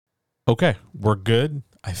Okay, we're good.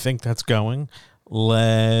 I think that's going.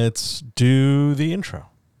 Let's do the intro.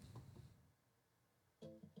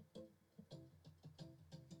 And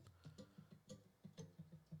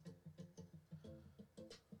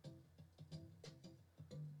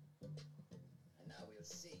now we'll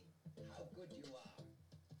see how good you are.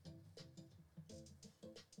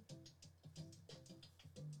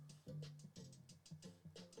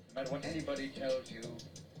 No matter what anybody tells you,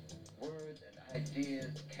 words and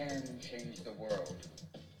ideas can change the world.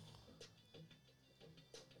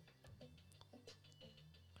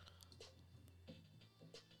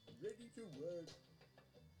 Ready to work.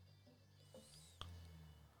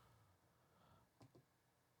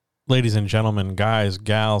 Ladies and gentlemen, guys,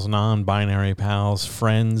 gals, non-binary pals,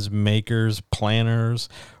 friends, makers, planners,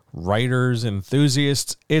 writers,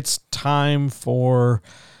 enthusiasts, it's time for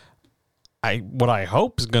what I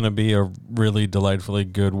hope is going to be a really delightfully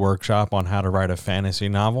good workshop on how to write a fantasy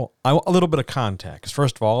novel. A little bit of context.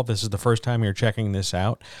 First of all, if this is the first time you're checking this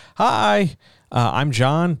out, hi, I'm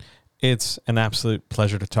John. It's an absolute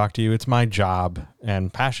pleasure to talk to you. It's my job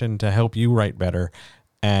and passion to help you write better.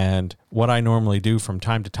 And what I normally do from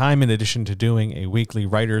time to time, in addition to doing a weekly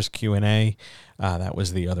writer's Q&A, that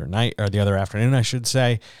was the other night, or the other afternoon, I should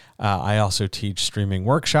say, I also teach streaming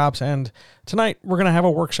workshops. And tonight we're going to have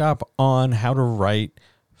a workshop on how to write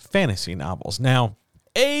fantasy novels. Now,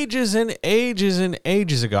 ages and ages and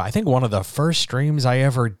ages ago, I think one of the first streams I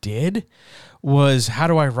ever did was how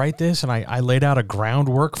do I write this? And I laid out a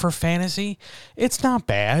groundwork for fantasy. It's not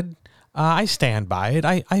bad. I stand by it.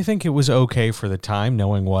 I think it was okay for the time,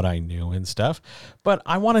 knowing what I knew and stuff. But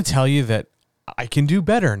I want to tell you that I can do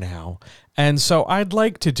better now. And so I'd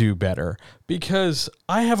like to do better because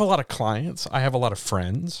I have a lot of clients. I have a lot of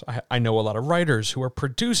friends. I know a lot of writers who are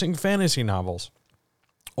producing fantasy novels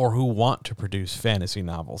or who want to produce fantasy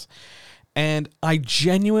novels. And I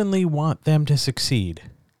genuinely want them to succeed.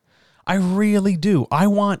 I really do. I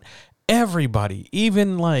want everybody,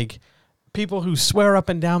 even like people who swear up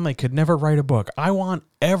and down they could never write a book. I want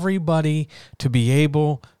everybody to be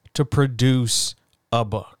able to produce a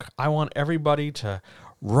book. I want everybody to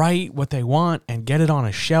write what they want and get it on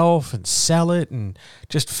a shelf and sell it and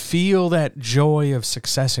just feel that joy of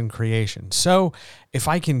success and creation. So if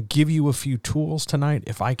I can give you a few tools tonight,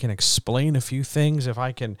 if I can explain a few things, if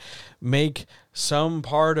I can make some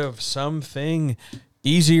part of something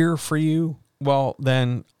easier for you, well,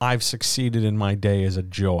 then I've succeeded in my day as a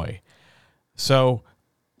joy. So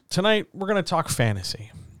tonight we're going to talk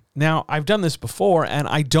fantasy. Now, I've done this before, and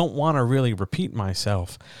I don't want to really repeat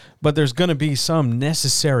myself, but there's going to be some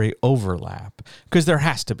necessary overlap, because there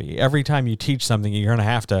has to be. Every time you teach something, you're going to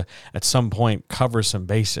have to, at some point, cover some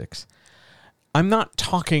basics. I'm not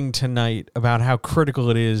talking tonight about how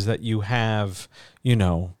critical it is that you have,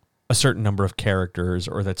 a certain number of characters,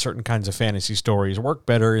 or that certain kinds of fantasy stories work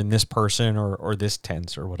better in this person or this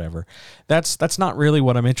tense or whatever. That's not really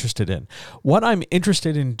what I'm interested in. What I'm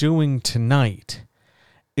interested in doing tonight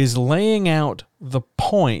is laying out the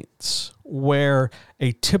points where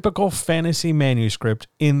a typical fantasy manuscript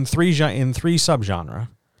in three subgenre,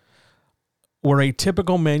 where a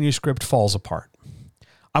typical manuscript falls apart.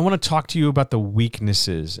 I want to talk to you about the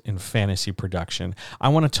weaknesses in fantasy production. I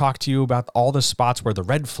want to talk to you about all the spots where the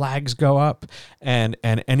red flags go up, and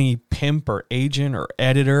any pimp or agent or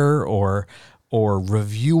editor or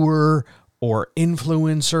reviewer or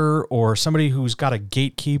influencer or somebody who's got a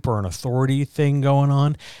gatekeep or an authority thing going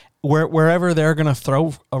on, wherever they're going to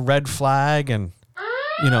throw a red flag and,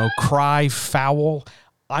 cry foul.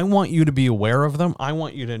 I want you to be aware of them. I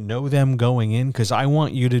want you to know them going in, because I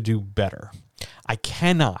want you to do better. I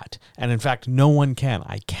cannot, and in fact, no one can,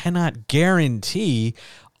 I cannot guarantee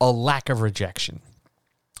a lack of rejection.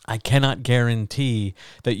 I cannot guarantee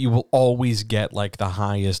that you will always get like the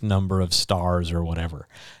highest number of stars or whatever.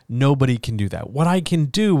 Nobody can do that. What I can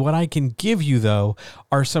give you, though,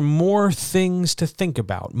 are some more things to think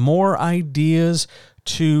about, more ideas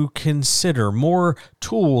to consider, more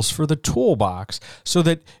tools for the toolbox, so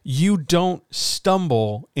that you don't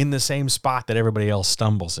stumble in the same spot that everybody else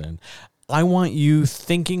stumbles in. I want you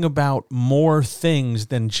thinking about more things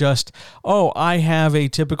than just, I have a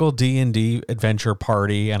typical D&D adventure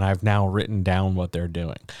party and I've now written down what they're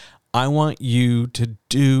doing. I want you to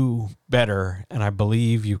do better, and I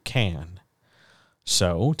believe you can.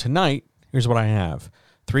 So tonight, here's what I have.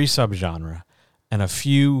 3 subgenre and a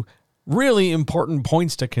few really important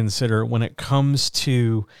points to consider when it comes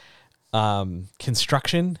to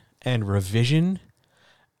construction and revision.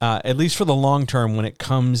 At least for the long term, when it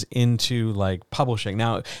comes into like publishing.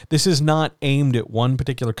 Now, this is not aimed at one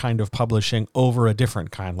particular kind of publishing over a different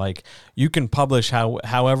kind. Like, you can publish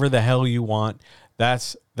however the hell you want.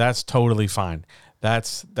 That's That's totally fine.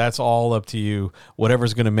 That's all up to you.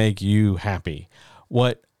 Whatever's going to make you happy.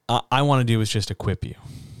 What I want to do is just equip you.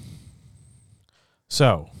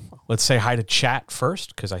 So let's say hi to chat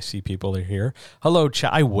first, because I see people are here. Hello,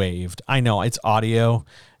 chat. I waved. I know it's audio,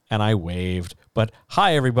 and I waved. But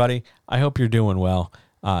hi, everybody. I hope you're doing well.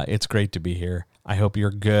 It's great to be here. I hope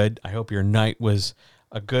you're good. I hope your night was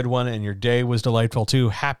a good one and your day was delightful too.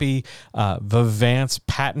 Happy Vivance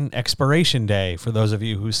Patent Expiration Day for those of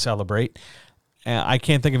you who celebrate. I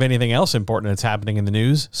can't think of anything else important that's happening in the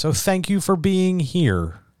news, so thank you for being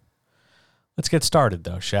here. Let's get started,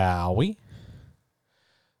 though, shall we?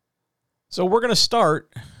 So we're going to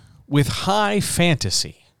start with high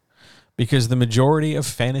fantasy, because the majority of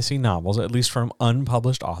fantasy novels, at least from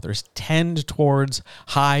unpublished authors, tend towards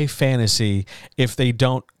high fantasy if they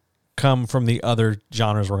don't come from the other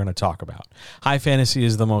genres we're going to talk about. High fantasy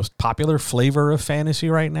is the most popular flavor of fantasy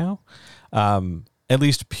right now, at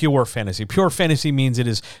least pure fantasy. Pure fantasy means it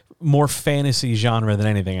is more fantasy genre than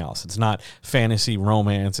anything else. It's not fantasy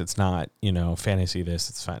romance. It's not, fantasy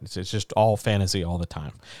this. It's just all fantasy all the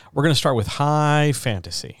time. We're going to start with high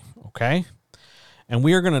fantasy, okay? And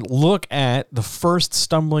we are going to look at the first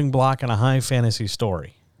stumbling block in a high fantasy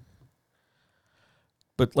story.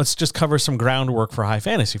 But let's just cover some groundwork for high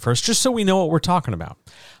fantasy first, just so we know what we're talking about.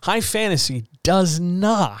 High fantasy does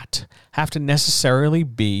not have to necessarily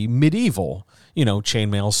be medieval.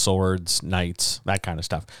 Chainmail, swords, knights, that kind of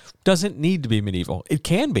stuff. Doesn't need to be medieval. It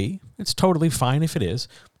can be. It's totally fine if it is.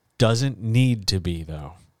 Doesn't need to be,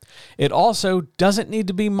 though. It also doesn't need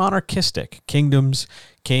to be monarchistic. Kingdoms,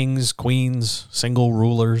 kings, queens, single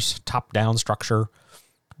rulers, top-down structure.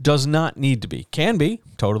 Does not need to be. Can be.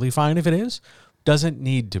 Totally fine if it is. Doesn't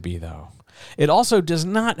need to be, though. It also does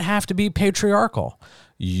not have to be patriarchal.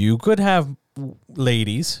 You could have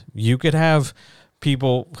ladies. You could have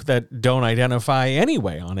people that don't identify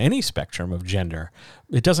anyway on any spectrum of gender.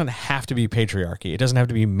 It doesn't have to be patriarchy. It doesn't have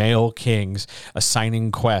to be male kings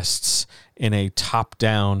assigning quests in a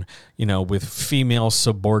top-down, with female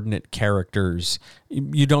subordinate characters.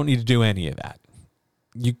 You don't need to do any of that.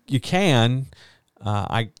 You can.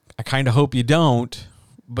 I kind of hope you don't,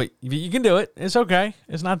 but you can do it. It's okay.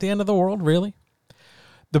 It's not the end of the world, really.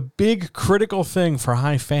 The big critical thing for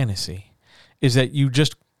high fantasy is that you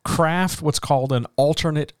just craft what's called an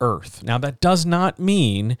alternate Earth. Now, that does not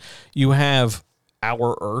mean you have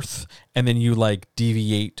our Earth and then you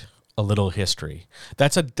deviate a little history.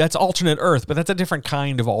 That's alternate Earth, but that's a different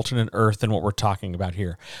kind of alternate Earth than what we're talking about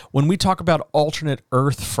here. When we talk about alternate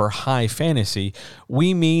Earth for high fantasy,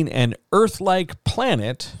 we mean an Earth-like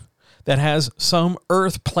planet that has some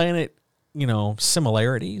Earth planet,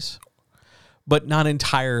 similarities, but not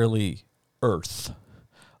entirely Earth.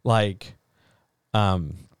 Like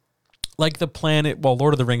the planet,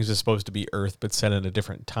 Lord of the Rings is supposed to be Earth, but set at a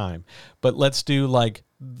different time. But let's do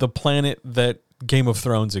the planet that Game of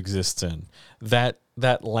Thrones exists in.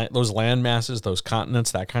 Those land masses, those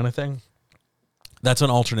continents, that kind of thing. That's an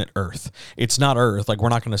alternate Earth. It's not Earth. We're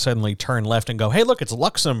not going to suddenly turn left and go, hey, look, it's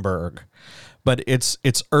Luxembourg. But it's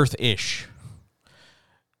Earth-ish.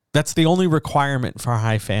 That's the only requirement for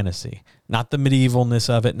high fantasy. Not the medievalness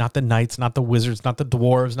of it, not the knights, not the wizards, not the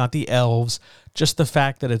dwarves, not the elves. Just the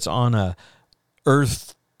fact that it's on a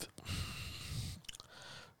Earth,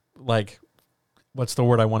 what's the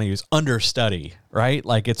word I want to use? Understudy, right?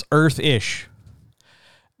 It's Earth-ish.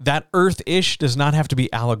 That Earth-ish does not have to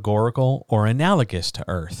be allegorical or analogous to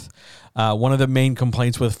Earth. One of the main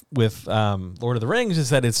complaints with Lord of the Rings is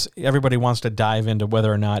that everybody wants to dive into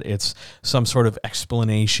whether or not it's some sort of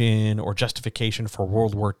explanation or justification for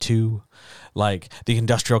World War II. The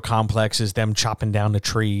industrial complex is them chopping down the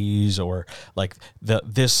trees, or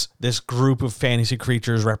this group of fantasy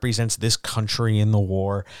creatures represents this country in the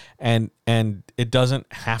war, and it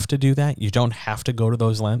doesn't have to do that. You don't have to go to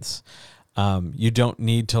those lengths. You don't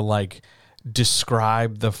need to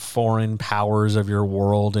describe the foreign powers of your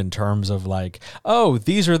world in terms of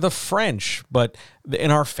these are the French, but in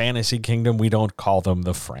our fantasy kingdom, we don't call them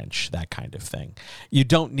the French, that kind of thing. You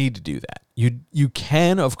don't need to do that. You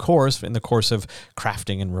can, of course, in the course of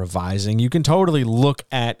crafting and revising, you can totally look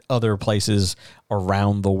at other places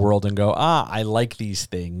around the world and go, I like these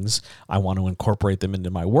things. I want to incorporate them into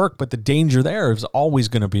my work. But the danger there is always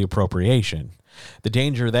going to be appropriation. The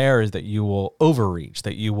danger there is that you will overreach,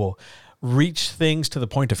 that you will reach things to the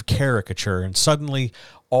point of caricature, and suddenly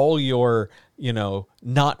all your,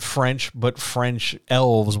 not French, but French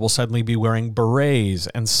elves will suddenly be wearing berets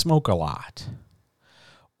and smoke a lot.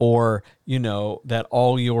 or, you know, that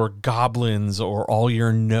all your goblins or all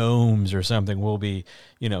your gnomes or something will be,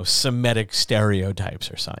 you know, Semitic stereotypes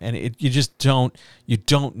or something. And you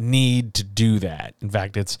don't need to do that. In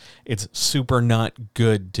fact, it's super not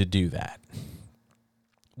good to do that.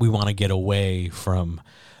 We want to get away from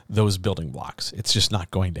those building blocks. It's just not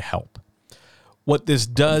going to help. What this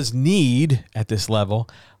does need at this level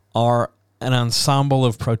are an ensemble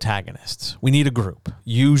of protagonists. We need a group.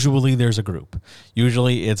 Usually there's a group.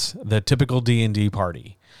 Usually it's the typical D&D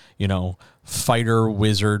party. You know, fighter,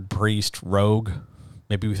 wizard, priest, rogue.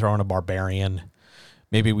 Maybe we throw in a barbarian.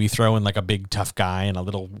 Maybe we throw in like a big tough guy and a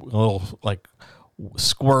little like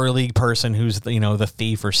squirrely person who's, you know, the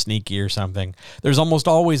thief or sneaky or something. There's almost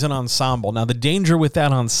always an ensemble. Now the danger with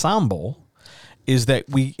that ensemble is that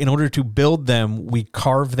in order to build them, we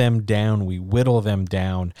carve them down, we whittle them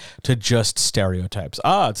down to just stereotypes.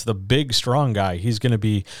 It's the big, strong guy. He's going to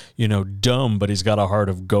be, you know, dumb, but he's got a heart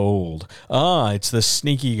of gold. It's the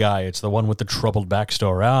sneaky guy. It's the one with the troubled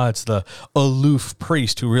backstory. It's the aloof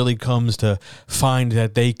priest who really comes to find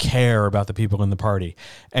that they care about the people in the party.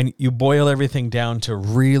 And you boil everything down to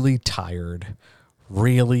really tired,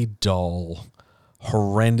 really dull,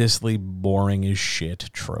 horrendously boring as shit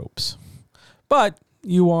tropes. But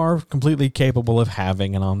you are completely capable of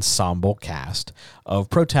having an ensemble cast of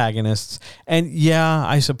protagonists. And yeah,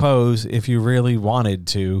 I suppose if you really wanted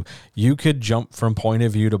to, you could jump from point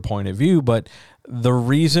of view to point of view. But the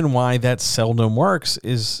reason why that seldom works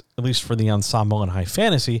is, at least for the ensemble in high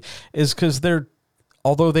fantasy, is because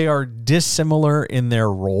although they are dissimilar in their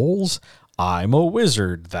roles, I'm a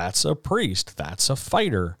wizard, that's a priest, that's a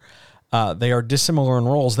fighter. They are dissimilar in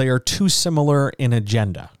roles. They are too similar in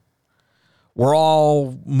agenda. We're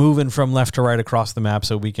all moving from left to right across the map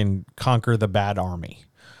so we can conquer the bad army.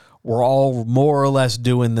 We're all more or less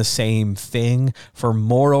doing the same thing for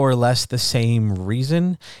more or less the same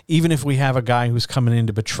reason. Even if we have a guy who's coming in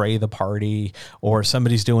to betray the party, or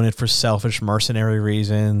somebody's doing it for selfish mercenary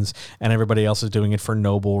reasons and everybody else is doing it for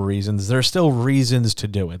noble reasons, there's still reasons to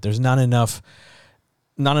do it. There's not enough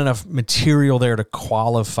material there to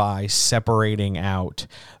qualify separating out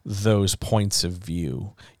those points of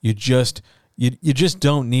view. You just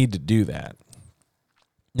don't need to do that.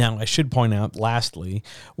 Now, I should point out, lastly,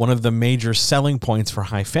 one of the major selling points for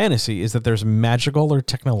high fantasy is that there's magical or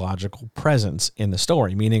technological presence in the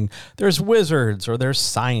story, meaning there's wizards or there's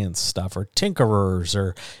science stuff or tinkerers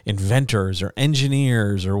or inventors or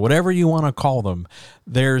engineers or whatever you want to call them.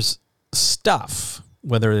 There's stuff,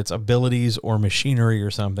 whether it's abilities or machinery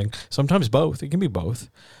or something. Sometimes both. It can be both.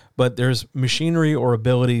 But there's machinery or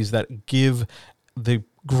abilities that give the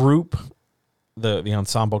group, the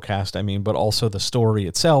ensemble cast, but also the story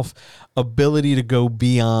itself, ability to go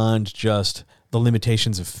beyond just the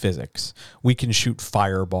limitations of physics. We can shoot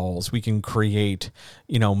fireballs. We can create,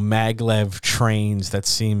 maglev trains that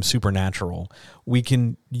seem supernatural. We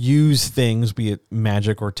can use things, be it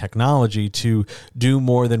magic or technology, to do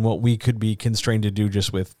more than what we could be constrained to do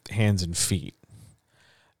just with hands and feet.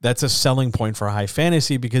 That's a selling point for high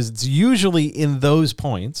fantasy because it's usually in those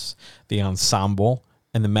points, the ensemble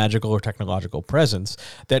and the magical or technological presence,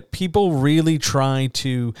 that people really try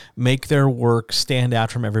to make their work stand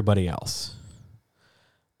out from everybody else.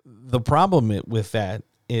 The problem with that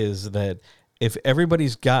is that if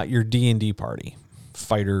everybody's got your D&D party,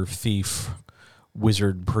 fighter, thief,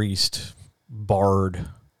 wizard, priest, bard,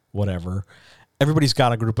 whatever, everybody's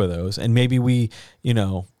got a group of those, and maybe we,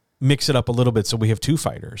 mix it up a little bit so we have 2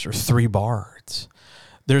 fighters or 3 bards.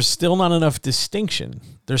 There's still not enough distinction.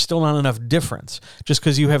 There's still not enough difference. Just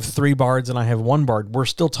because you have 3 bards and I have 1 bard, we're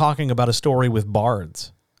still talking about a story with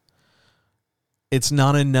bards. It's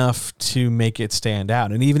not enough to make it stand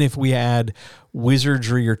out. And even if we add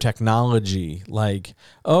wizardry or technology, like,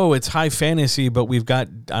 it's high fantasy, but we've got,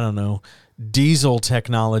 diesel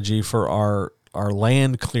technology for our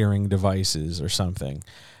land clearing devices or something.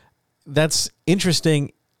 That's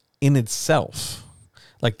interesting in itself.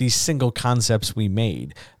 Like these single concepts we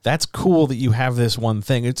made. That's cool that you have this one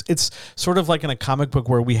thing. It's sort of like in a comic book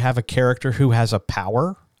where we have a character who has a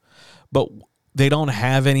power, but they don't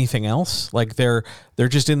have anything else. Like they're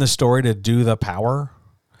just in the story to do the power.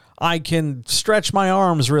 I can stretch my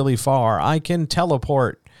arms really far. I can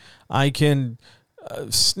teleport. I can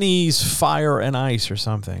sneeze fire and ice or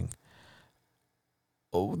something.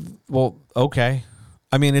 Oh, well, okay.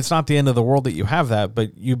 It's not the end of the world that you have that,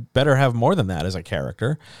 but you better have more than that as a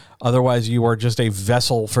character. Otherwise, you are just a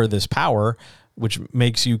vessel for this power, which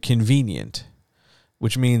makes you convenient.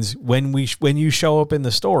 which means when you show up in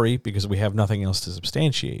the story, because we have nothing else to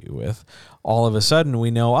substantiate you with, all of a sudden we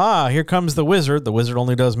know, here comes the wizard. The wizard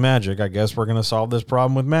only does magic. I guess we're going to solve this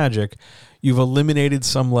problem with magic. You've eliminated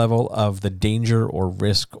some level of the danger or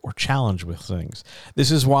risk or challenge with things. This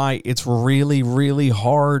is why it's really, really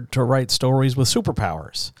hard to write stories with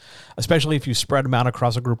superpowers, especially if you spread them out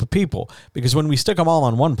across a group of people. Because when we stick them all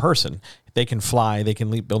on one person, they can fly, they can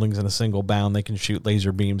leap buildings in a single bound, they can shoot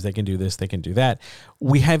laser beams, they can do this, they can do that.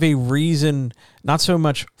 We have a reason, not so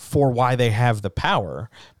much for why they have the power,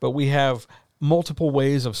 but we have multiple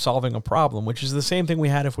ways of solving a problem, which is the same thing we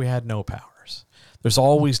had if we had no powers. There's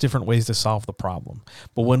always different ways to solve the problem.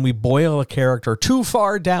 But when we boil a character too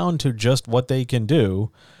far down to just what they can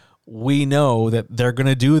do, we know that they're going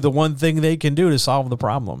to do the one thing they can do to solve the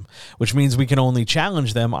problem, which means we can only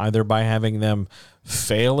challenge them either by having them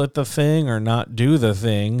fail at the thing or not do the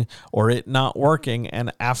thing or it not working.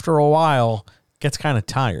 And after a while, it gets kind of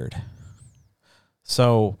tired.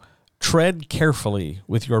 So tread carefully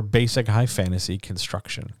with your basic high fantasy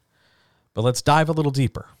construction. But let's dive a little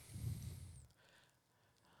deeper.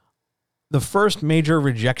 The first major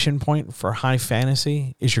rejection point for high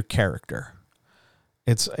fantasy is your character.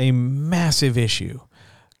 It's a massive issue.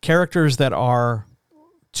 Characters that are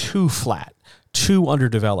too flat, too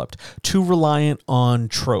underdeveloped, too reliant on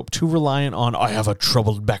trope, too reliant on, I have a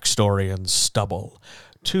troubled backstory and stubble,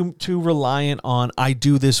 too reliant on, I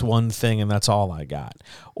do this one thing and that's all I got,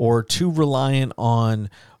 or too reliant on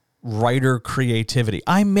writer creativity.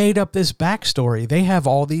 I made up this backstory. They have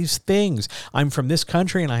all these things. I'm from this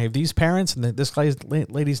country and I have these parents and this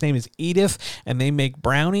lady's name is Edith and they make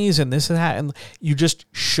brownies and this and that. And you just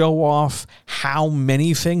show off how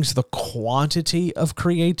many things, the quantity of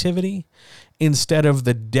creativity instead of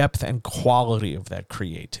the depth and quality of that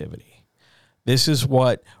creativity. This is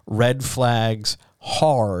what red flags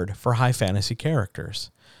hard for high fantasy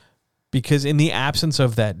characters. Because in the absence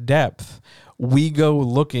of that depth, we go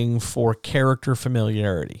looking for character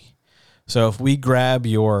familiarity. So if we grab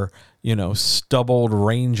your, stubbled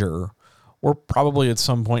ranger, we're probably at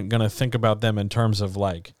some point going to think about them in terms of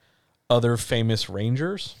like other famous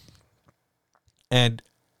rangers. And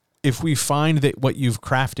if we find that what you've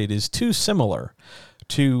crafted is too similar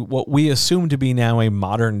to what we assume to be now a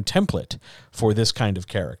modern template for this kind of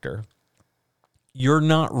character, you're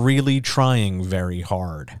not really trying very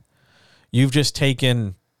hard. You've just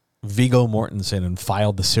taken Viggo Mortensen and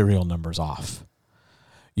filed the serial numbers off.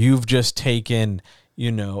 You've just taken,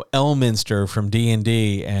 Elminster from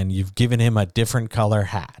D&D and you've given him a different color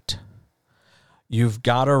hat. You've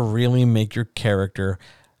got to really make your character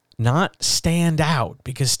not stand out,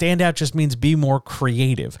 because stand out just means be more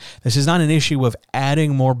creative. This is not an issue of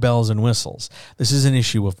adding more bells and whistles. This is an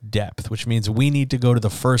issue of depth, which means we need to go to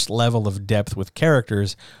the first level of depth with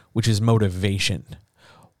characters, which is motivation.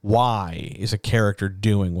 Why is a character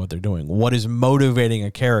doing what they're doing? What is motivating a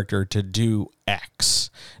character to do X?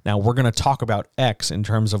 Now, we're going to talk about X in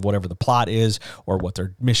terms of whatever the plot is or what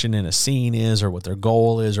their mission in a scene is or what their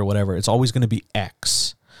goal is or whatever. It's always going to be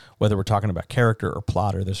X, whether we're talking about character or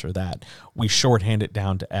plot or this or that. We shorthand it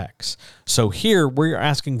down to X. So here we're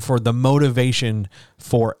asking for the motivation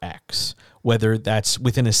for X, whether that's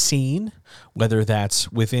within a scene, whether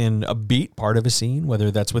that's within a beat part of a scene, whether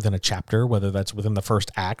that's within a chapter, whether that's within the first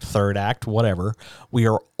act, third act, whatever. We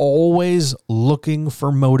are always looking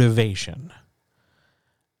for motivation.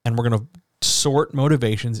 And we're going to sort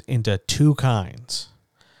motivations into two kinds.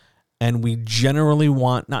 And we generally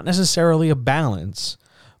want not necessarily a balance,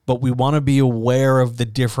 but we want to be aware of the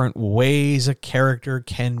different ways a character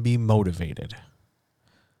can be motivated.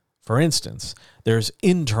 For instance, there's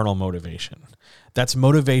internal motivation. That's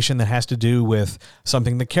motivation that has to do with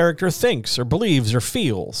something the character thinks or believes or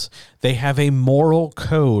feels. They have a moral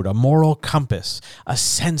code, a moral compass, a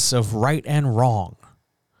sense of right and wrong.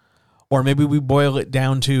 Or maybe we boil it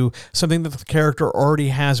down to something that the character already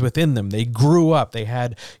has within them. They grew up. They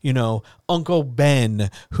had, Uncle Ben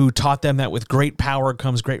who taught them that with great power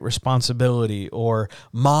comes great responsibility. Or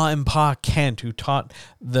Ma and Pa Kent who taught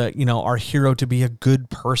our hero to be a good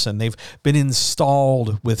person. They've been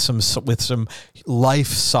installed with some life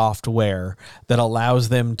software that allows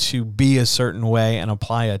them to be a certain way and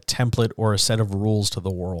apply a template or a set of rules to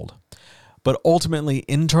the world. But ultimately,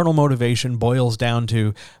 internal motivation boils down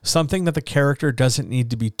to something that the character doesn't need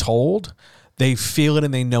to be told. They feel it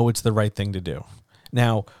and they know it's the right thing to do.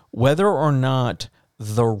 Now, whether or not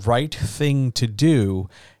the right thing to do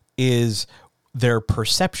is their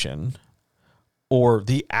perception or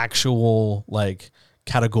the actual,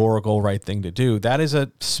 categorical right thing to do, that is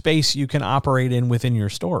a space you can operate in within your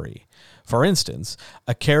story. For instance,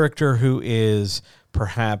 a character who is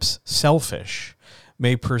perhaps selfish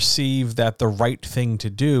may perceive that the right thing to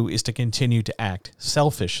do is to continue to act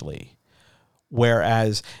selfishly.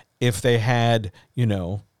 Whereas if they had,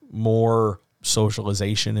 more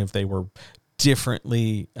socialization, if they were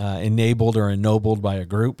differently enabled or ennobled by a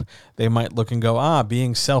group, they might look and go,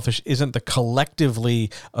 being selfish isn't the collectively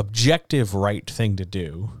objective right thing to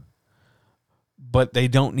do, but they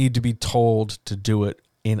don't need to be told to do it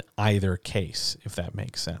in either case, if that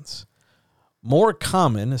makes sense. More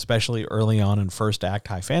common, especially early on in first act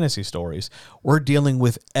high fantasy stories, we're dealing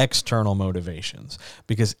with external motivations,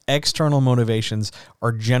 because external motivations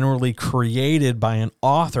are generally created by an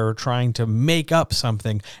author trying to make up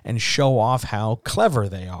something and show off how clever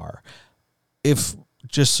they are. If,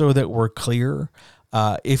 just so that we're clear,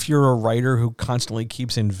 if you're a writer who constantly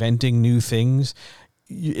keeps inventing new things,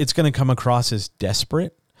 it's going to come across as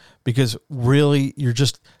desperate, because really you're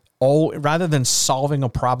just rather than solving a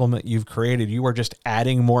problem that you've created, you are just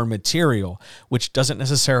adding more material, which doesn't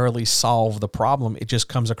necessarily solve the problem. It just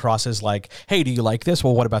comes across as like, hey, do you like this?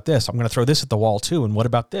 Well, what about this? I'm going to throw this at the wall too. And what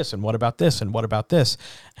about this? And what about this? And what about this?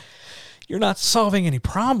 You're not solving any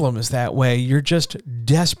problems that way. You're just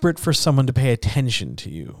desperate for someone to pay attention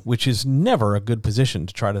to you, which is never a good position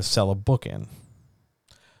to try to sell a book in.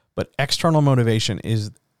 But external motivation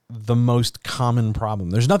is the most common problem.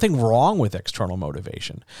 There's nothing wrong with external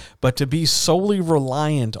motivation, but to be solely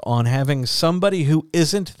reliant on having somebody who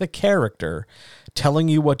isn't the character telling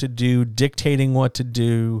you what to do, dictating what to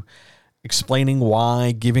do, explaining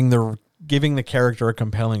why, giving the character a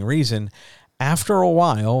compelling reason, after a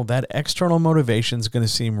while, that external motivation is going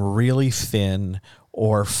to seem really thin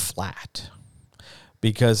or flat.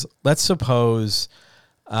 Because let's suppose,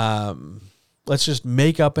 let's just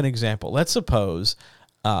make up an example. Let's suppose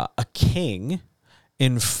a king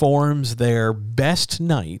informs their best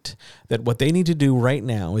knight that what they need to do right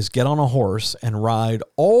now is get on a horse and ride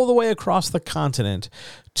all the way across the continent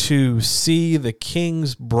to see the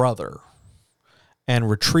king's brother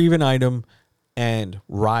and retrieve an item and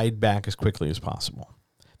ride back as quickly as possible.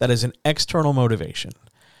 That is an external motivation.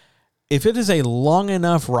 If it is a long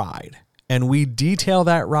enough ride and we detail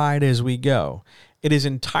that ride as we go, it is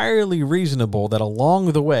entirely reasonable that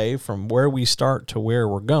along the way, from where we start to where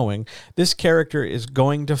we're going, this character is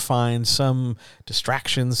going to find some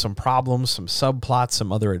distractions, some problems, some subplots,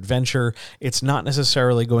 some other adventure. It's not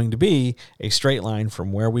necessarily going to be a straight line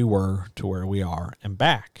from where we were to where we are and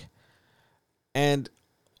back. And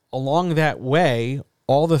along that way,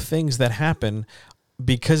 all the things that happen,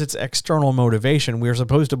 because it's external motivation, we're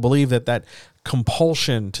supposed to believe that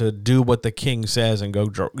compulsion to do what the king says and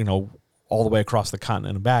go, all the way across the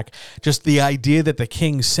continent and back, just the idea that the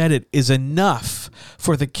king said it is enough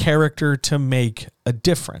for the character to make a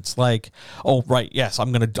difference. Like, oh, right, yes,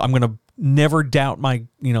 I'm gonna never doubt my,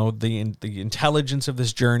 the intelligence of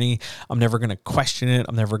this journey. I'm never going to question it.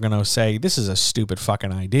 I'm never going to say, this is a stupid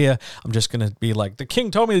fucking idea. I'm just going to be like, the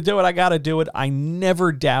king told me to do it. I got to do it. I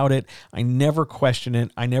never doubt it. I never question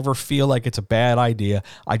it. I never feel like it's a bad idea.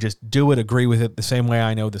 I just do it, agree with it, the same way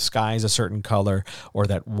I know the sky is a certain color or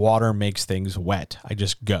that water makes things wet. I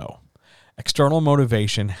just go. External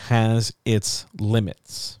motivation has its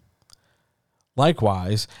limits.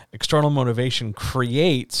 Likewise, external motivation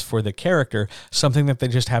creates for the character something that they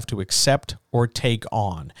just have to accept or take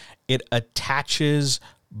on. It attaches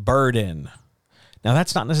burden. Now,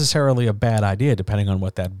 that's not necessarily a bad idea, depending on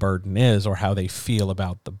what that burden is or how they feel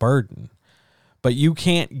about the burden. But you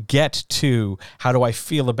can't get to how do I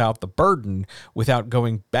feel about the burden without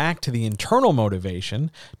going back to the internal motivation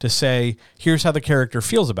to say, here's how the character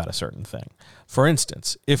feels about a certain thing. For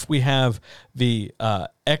instance, if we have the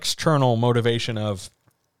external motivation of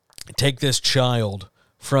take this child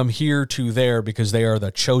from here to there because they are the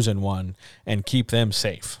chosen one and keep them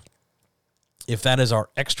safe. If that is our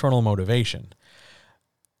external motivation,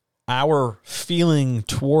 our feeling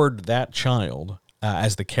toward that child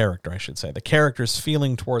as the character, I should say. The character's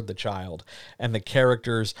feeling toward the child and the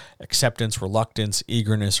character's acceptance, reluctance,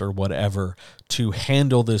 eagerness, or whatever to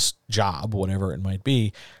handle this job, whatever it might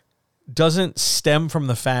be, doesn't stem from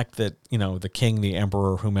the fact that, the king, the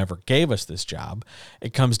emperor, whomever gave us this job.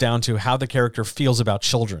 It comes down to how the character feels about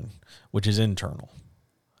children, which is internal.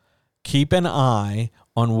 Keep an eye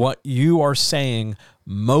on what you are saying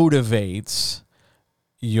motivates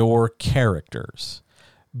your characters.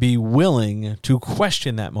 Be willing to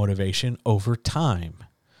question that motivation over time.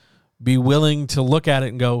 Be willing to look at it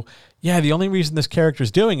and go, yeah, the only reason this character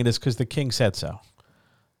is doing it is because the king said so.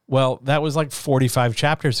 Well, that was like 45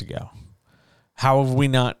 chapters ago. How have we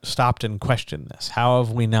not stopped and questioned this? How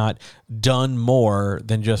have we not done more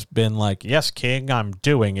than just been like, yes, king, I'm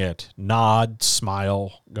doing it. Nod,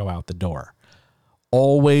 smile, go out the door.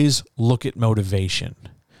 always look at motivation.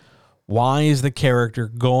 Why is the character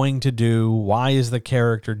going to do? Why is the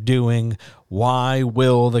character doing? Why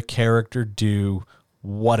will the character do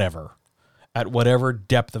whatever? At whatever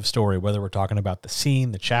depth of story, whether we're talking about the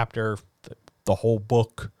scene, the chapter, the whole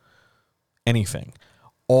book, anything.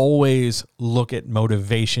 Always look at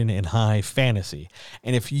motivation in high fantasy.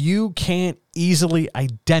 And if you can't easily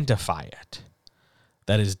identify it,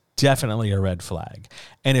 that is definitely a red flag.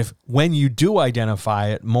 And if when you do identify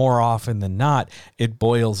it, more often than not, it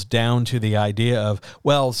boils down to the idea of,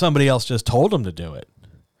 well, somebody else just told them to do it.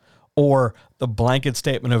 Or the blanket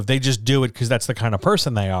statement of they just do it because that's the kind of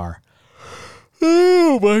person they are.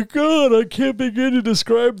 Oh my God, I can't begin to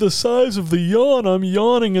describe the size of the yawn. I'm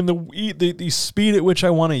yawning and the speed at which I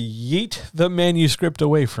want to yeet the manuscript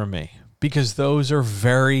away from me. Because those are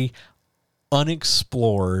very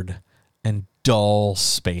unexplored and dull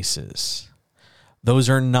spaces. Those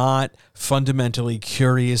are not fundamentally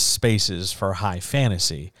curious spaces for high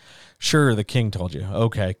fantasy. Sure, the king told you.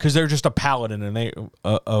 Okay, because they're just a paladin and they...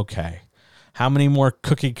 okay. How many more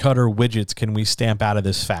cookie cutter widgets can we stamp out of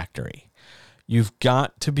this factory? You've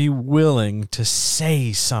got to be willing to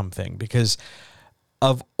say something, because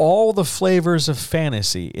of all the flavors of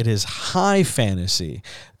fantasy, it is high fantasy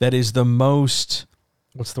that is the most,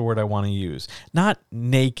 what's the word I want to use? Not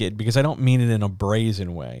naked, because I don't mean it in a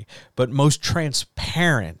brazen way, but most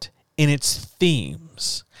transparent in its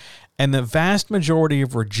themes. And the vast majority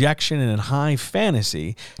of rejection in high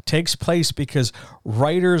fantasy takes place because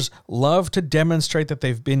writers love to demonstrate that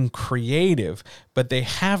they've been creative, but they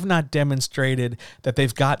have not demonstrated that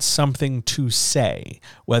they've got something to say,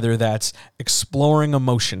 whether that's exploring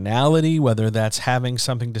emotionality, whether that's having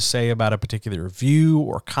something to say about a particular view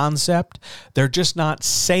or concept. They're just not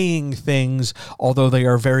saying things, although they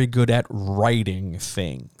are very good at writing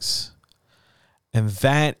things. And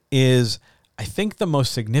that is, I think, the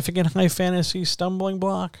most significant high fantasy stumbling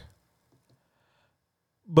block.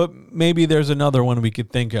 But maybe there's another one we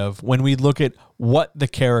could think of when we look at what the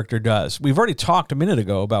character does. We've already talked a minute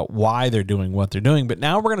ago about why they're doing what they're doing, but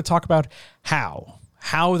now we're going to talk about how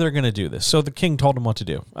they're going to do this. So the king told them what to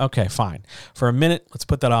do. Okay, fine. For a minute, let's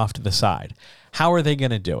put that off to the side. How are they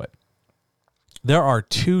going to do it? There are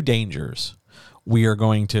two dangers we are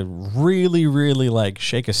going to really, really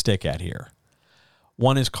shake a stick at here.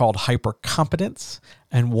 One is called hypercompetence,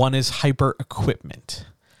 and one is hyper-equipment.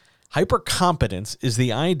 Hypercompetence is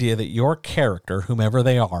the idea that your character, whomever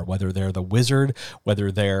they are, whether they're the wizard,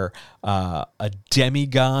 whether they're a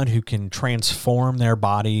demigod who can transform their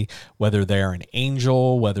body, whether they're an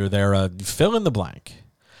angel, whether they're a fill in the blank.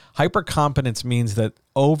 Hypercompetence means that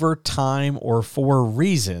over time or for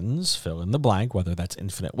reasons, fill in the blank, whether that's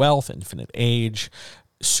infinite wealth, infinite age,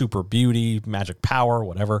 super beauty, magic power,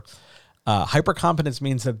 whatever. Hypercompetence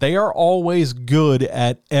means that they are always good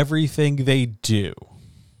at everything they do.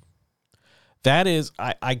 That is,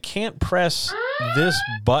 I can't press this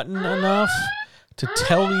button enough to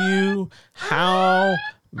tell you how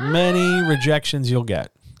many rejections you'll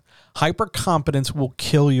get. Hypercompetence will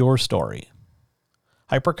kill your story.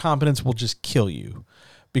 Hypercompetence will just kill you,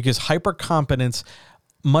 because hypercompetence,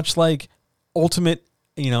 much like ultimate,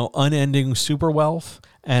 unending super wealth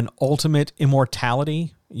and ultimate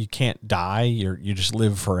immortality, you can't die, you just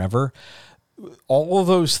live forever. All of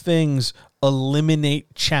those things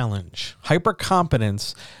eliminate challenge.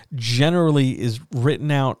 Hypercompetence generally is written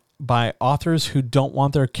out by authors who don't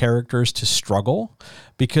want their characters to struggle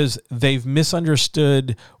because they've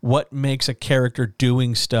misunderstood what makes a character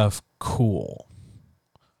doing stuff cool.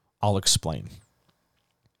 I'll explain.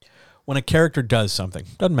 When a character does something,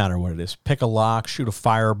 doesn't matter what it is, pick a lock, shoot a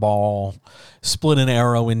fireball, split an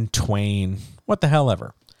arrow in twain, what the hell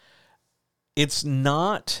ever. It's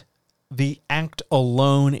not the act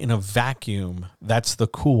alone in a vacuum that's the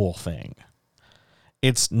cool thing.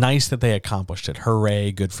 It's nice that they accomplished it.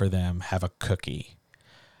 Hooray, good for them. Have a cookie.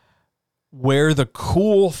 Where the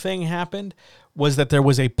cool thing happened was that there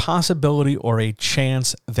was a possibility or a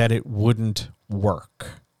chance that it wouldn't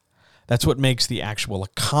work. That's what makes the actual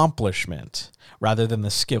accomplishment, rather than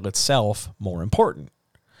the skill itself, more important.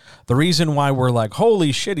 The reason why we're like,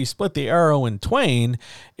 holy shit, he split the arrow in twain,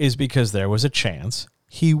 is because there was a chance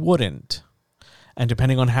he wouldn't. And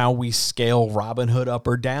depending on how we scale Robin Hood up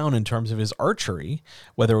or down in terms of his archery,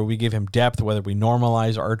 whether we give him depth, whether we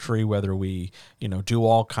normalize archery, whether we, do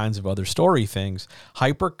all kinds of other story things,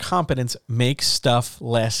 hypercompetence makes stuff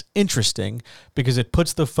less interesting because it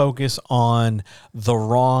puts the focus on the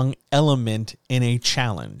wrong element in a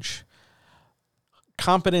challenge.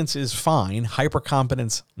 Competence is fine,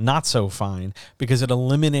 hypercompetence not so fine, because it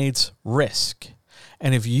eliminates risk.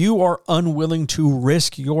 And if you are unwilling to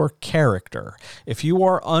risk your character, if you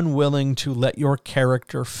are unwilling to let your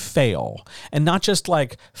character fail, and not just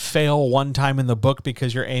like fail one time in the book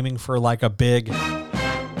because you're aiming for like a big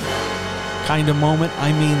kind of moment,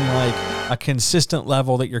 I mean like a consistent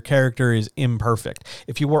level that your character is imperfect.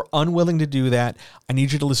 If you are unwilling to do that, I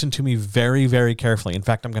need you to listen to me very, very carefully. In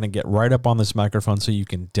fact, I'm going to get right up on this microphone so you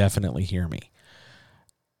can definitely hear me.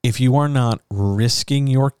 If you are not risking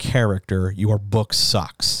your character, your book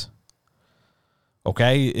sucks.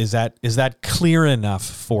 Okay? Is that clear enough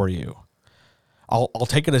for you? I'll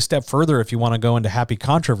take it a step further if you want to go into happy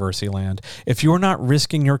controversy land. If you're not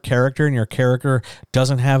risking your character and your character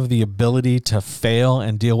doesn't have the ability to fail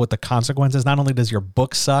and deal with the consequences, not only does your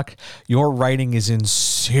book suck, your writing is in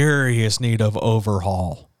serious need of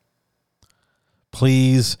overhaul.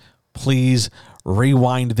 Please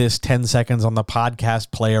rewind this 10 seconds on the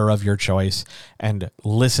podcast player of your choice and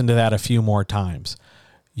listen to that a few more times.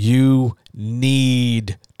 You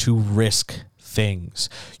need to risk things.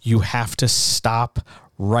 You have to stop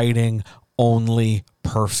writing only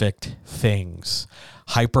perfect things.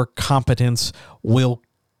 Hypercompetence will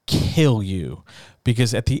kill you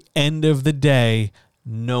because at the end of the day,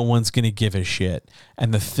 no one's going to give a shit.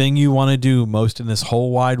 And the thing you want to do most in this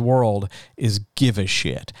whole wide world is give a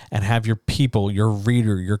shit and have your people, your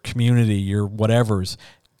reader, your community, your whatevers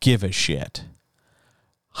give a shit.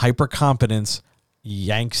 Hypercompetence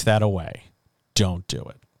yanks that away. Don't do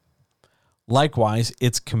it. Likewise,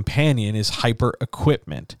 its companion is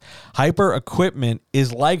hyper-equipment. Hyper-equipment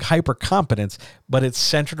is like hypercompetence, but it's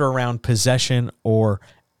centered around possession or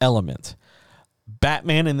element.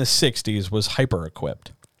 Batman in the 60s was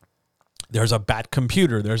hyper-equipped. There's a bat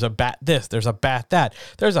computer, there's a bat this, there's a bat that,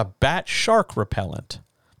 there's a bat shark repellent.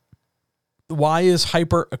 Why is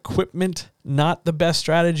hyper-equipment not the best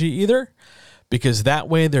strategy either? Because that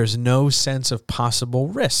way there's no sense of possible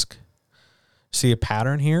risk. See a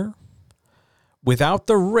pattern here? Without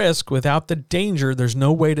the risk, without the danger, there's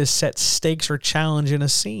no way to set stakes or challenge in a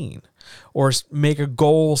scene, or make a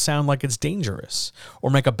goal sound like it's dangerous, or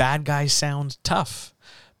make a bad guy sound tough.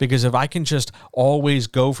 Because if I can just always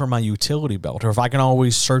go for my utility belt, or if I can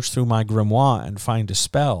always search through my grimoire and find a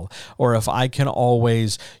spell, or if I can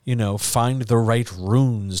always, find the right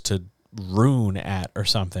runes to rune at or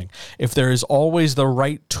something, if there is always the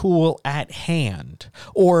right tool at hand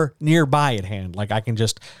or nearby at hand, like I can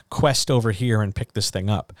just quest over here and pick this thing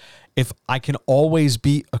up, if I can always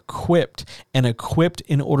be equipped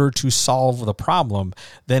in order to solve the problem,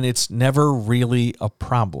 then it's never really a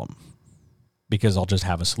problem because I'll just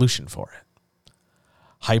have a solution for it.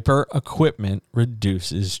 Hyper equipment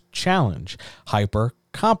reduces challenge. Hyper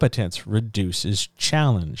competence reduces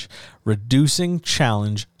challenge. Reducing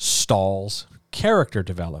challenge stalls character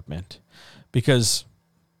development because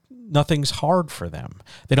nothing's hard for them.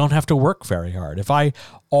 They don't have to work very hard. If I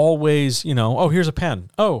always, oh, here's a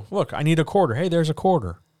pen. Oh, look, I need a quarter. Hey, there's a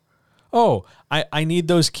quarter. Oh, I need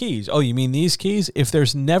those keys. Oh, you mean these keys? If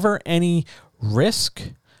there's never any risk,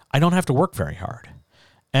 I don't have to work very hard.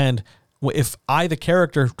 And if I, the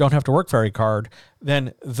character, don't have to work very hard,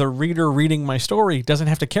 then the reader reading my story doesn't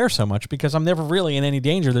have to care so much because I'm never really in any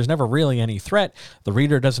danger. There's never really any threat. The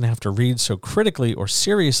reader doesn't have to read so critically or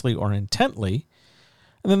seriously or intently.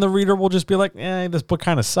 And then the reader will just be like, this book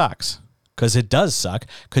kind of sucks. Because it does suck,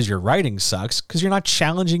 because your writing sucks, because you're not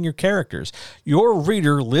challenging your characters. Your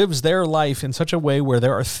reader lives their life in such a way where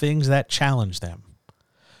there are things that challenge them.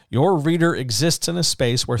 Your reader exists in a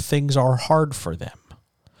space where things are hard for them.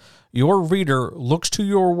 Your reader looks to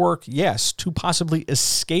your work, yes, to possibly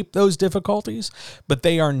escape those difficulties, but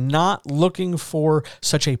they are not looking for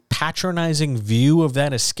such a patronizing view of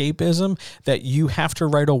that escapism that you have to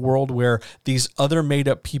write a world where these other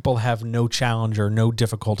made-up people have no challenge or no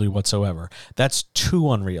difficulty whatsoever. That's too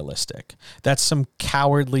unrealistic. That's some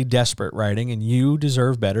cowardly, desperate writing, and you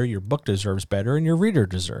deserve better, your book deserves better, and your reader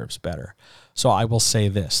deserves better. So I will say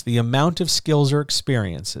this, the amount of skills or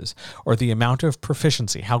experiences or the amount of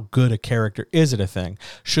proficiency, how good a character is at a thing,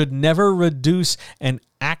 should never reduce an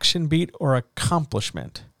action beat or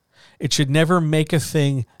accomplishment. It should never make a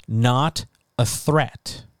thing not a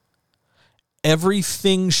threat.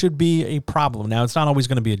 Everything should be a problem. Now, it's not always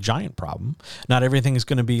going to be a giant problem. Not everything is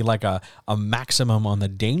going to be like a maximum on the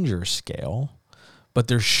danger scale. But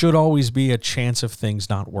there should always be a chance of things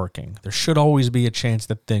not working. There should always be a chance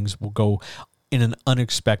that things will go in an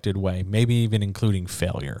unexpected way, maybe even including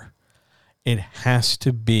failure. It has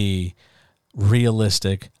to be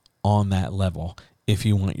realistic on that level if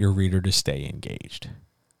you want your reader to stay engaged.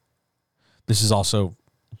 This is also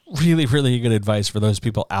really, really good advice for those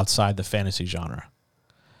people outside the fantasy genre.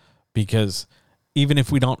 Because even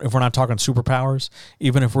if we're not talking superpowers,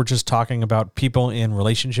 even if we're just talking about people in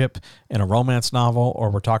relationship in a romance novel, or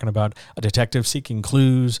we're talking about a detective seeking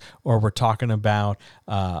clues, or we're talking about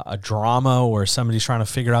a drama where somebody's trying to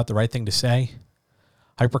figure out the right thing to say,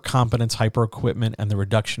 hypercompetence, hyper-equipment, and the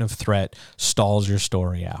reduction of threat stalls your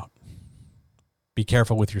story out. Be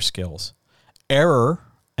careful with your skills. Error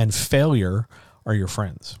and failure are your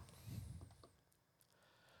friends.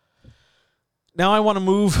 Now I want to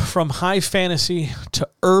move from high fantasy to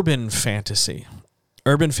urban fantasy.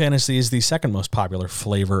 Urban fantasy is the second most popular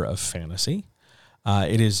flavor of fantasy.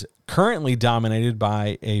 It is currently dominated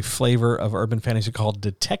by a flavor of urban fantasy called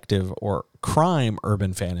detective or crime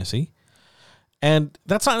urban fantasy. And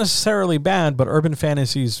that's not necessarily bad, but urban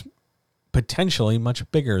fantasy is potentially much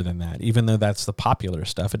bigger than that. Even though that's the popular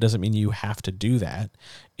stuff, it doesn't mean you have to do that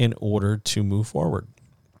in order to move forward.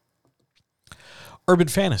 Urban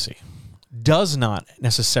fantasy does not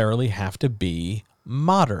necessarily have to be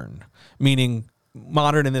modern, meaning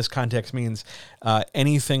modern in this context means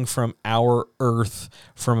anything from our Earth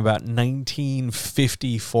from about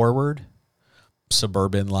 1950 forward,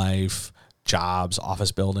 suburban life, jobs,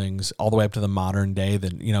 office buildings, all the way up to the modern day.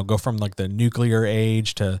 That, you know, go from like the nuclear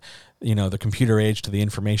age to, you know, the computer age to the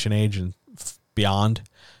information age and beyond.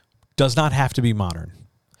 Does not have to be modern.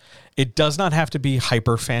 It does not have to be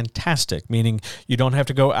hyper fantastic, meaning you don't have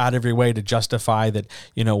to go out of your way to justify that,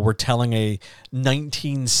 you know, we're telling a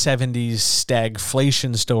 1970s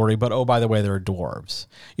stagflation story, but oh, by the way, there are dwarves.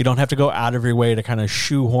 You don't have to go out of your way to kind of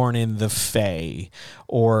shoehorn in the Fae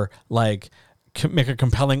or like make a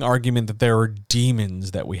compelling argument that there are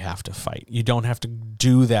demons that we have to fight. You don't have to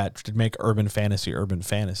do that to make urban fantasy urban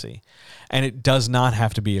fantasy. And it does not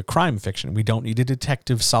have to be a crime fiction. We don't need a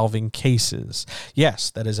detective solving cases.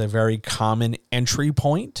 Yes, that is a very common entry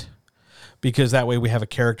point, because that way we have a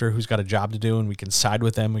character who's got a job to do and we can side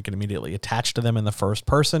with them. We can immediately attach to them in the first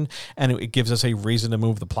person, and it gives us a reason to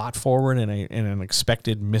move the plot forward in an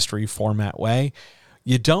expected mystery format way.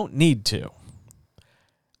 You don't need to.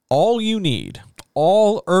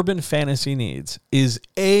 All urban fantasy needs is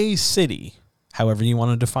a city, however you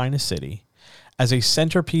want to define a city, as a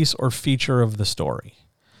centerpiece or feature of the story.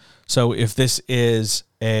 So if this is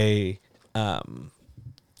a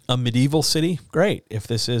medieval city, great. If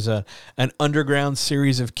this is an underground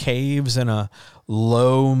series of caves and a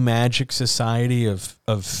low magic society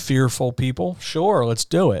of fearful people, sure, let's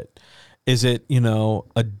do it. Is it, you know,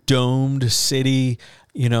 a domed city,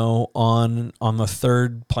 you know, on the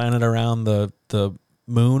third planet around the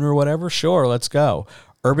moon or whatever? Sure, let's go.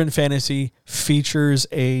 Urban fantasy features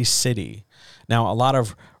a city. Now, a lot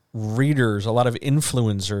of readers, a lot of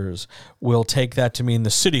influencers will take that to mean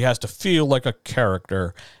the city has to feel like a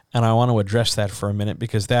character. And I want to address that for a minute,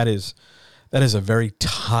 because that is a very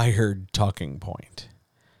tired talking point.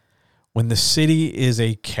 When the city is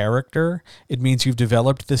a character, it means you've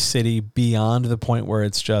developed the city beyond the point where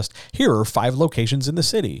it's just, here are 5 locations in the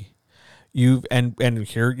city. And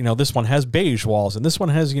here, you know, this one has beige walls, and this one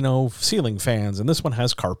has, you know, ceiling fans, and this one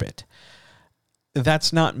has carpet.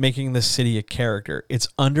 That's not making the city a character. It's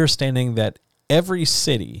understanding that every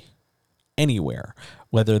city, anywhere,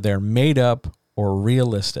 whether they're made up or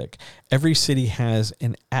realistic, every city has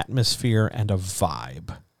an atmosphere and a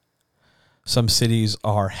vibe. Some cities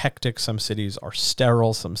are hectic, some cities are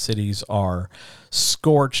sterile, some cities are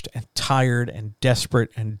scorched and tired and desperate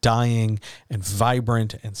and dying and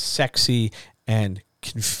vibrant and sexy and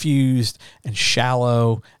confused and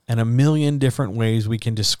shallow, and a million different ways we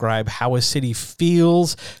can describe how a city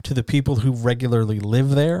feels to the people who regularly live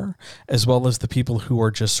there, as well as the people who are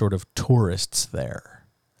just sort of tourists there.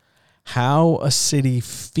 How a city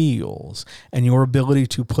feels and your ability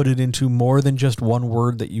to put it into more than just one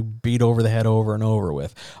word that you beat over the head over and over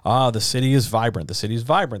with. The city is vibrant. The city is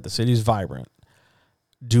vibrant. The city is vibrant.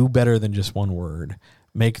 Do better than just one word.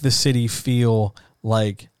 Make the city feel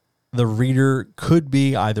like the reader could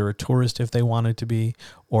be either a tourist if they wanted to be,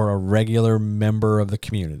 or a regular member of the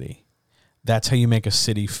community. That's how you make a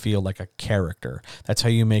city feel like a character. That's how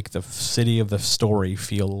you make the city of the story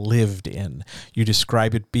feel lived in. You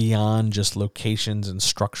describe it beyond just locations and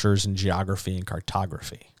structures and geography and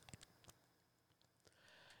cartography.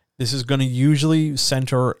 This is going to usually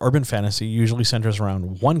center, urban fantasy usually centers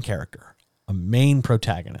around one character, a main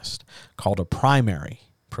protagonist, called a primary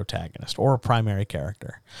protagonist or a primary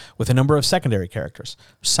character, with a number of secondary characters,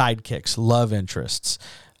 sidekicks, love interests,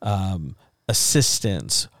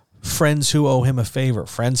 assistants, friends who owe him a favor,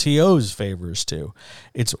 friends he owes favors to.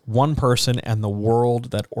 It's one person and the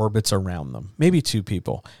world that orbits around them. Maybe 2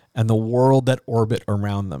 people. and the world that orbit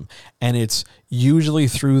around them. And it's usually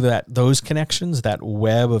through those connections, that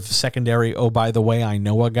web of secondary, oh, by the way, I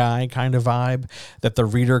know a guy kind of vibe, that the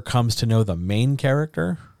reader comes to know the main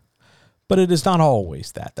character. But it is not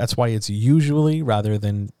always that. That's why it's usually rather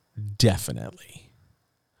than definitely.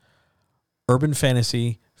 Urban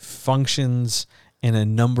fantasy functions in a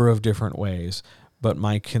number of different ways, but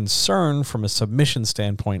my concern from a submission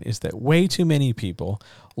standpoint is that way too many people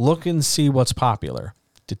look and see what's popular.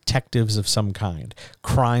 Detectives of some kind,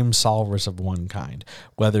 crime solvers of one kind,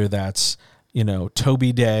 whether that's,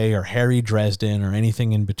 Toby Day or Harry Dresden or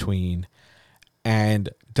anything in between, and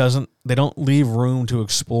they don't leave room to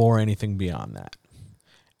explore anything beyond that.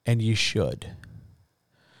 And you should.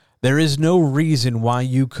 There is no reason why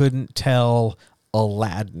you couldn't tell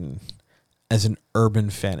Aladdin as an urban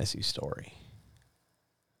fantasy story.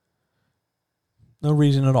 No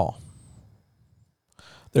reason at all.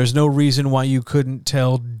 There's no reason why you couldn't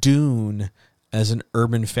tell Dune as an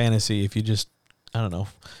urban fantasy if you just,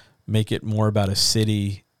 make it more about a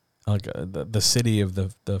city, like the city of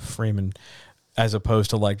the Freeman, as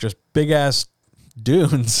opposed to like just big ass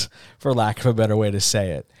dunes, for lack of a better way to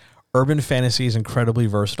say it. Urban fantasy is incredibly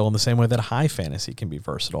versatile in the same way that high fantasy can be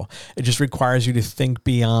versatile. It just requires you to think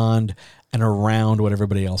beyond and around what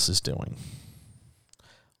everybody else is doing.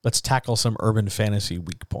 Let's tackle some urban fantasy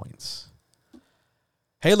weak points.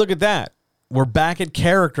 Hey, look at that. We're back at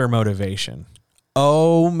character motivation.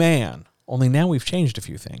 Oh, man. Only now we've changed a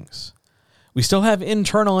few things. We still have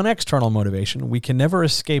internal and external motivation. We can never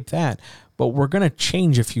escape that. But we're going to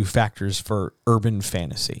change a few factors for urban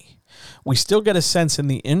fantasy. We still get a sense in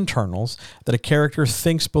the internals that a character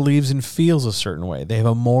thinks, believes, and feels a certain way. They have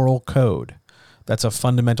a moral code. That's a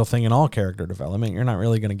fundamental thing in all character development. You're not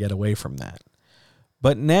really going to get away from that.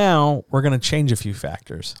 But now we're going to change a few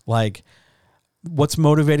factors, like what's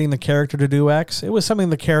motivating the character to do X? It was something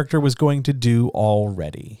the character was going to do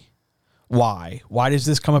already. Why? Why does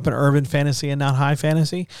this come up in urban fantasy and not high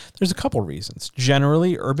fantasy? There's a couple reasons.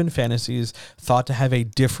 Generally, urban fantasy is thought to have a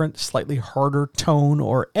different, slightly harder tone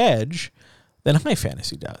or edge than high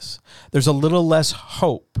fantasy does. There's a little less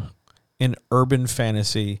hope in urban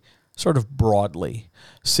fantasy, sort of broadly.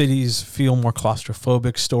 Cities feel more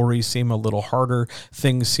claustrophobic. Stories seem a little harder.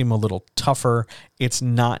 Things seem a little tougher. It's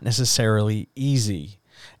not necessarily easy.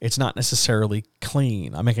 It's not necessarily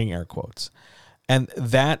clean. I'm making air quotes. And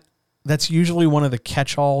that's usually one of the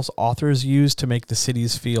catch-alls authors use to make the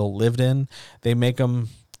cities feel lived in. They make them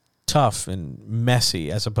tough and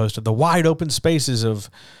messy as opposed to the wide open spaces of,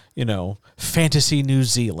 fantasy New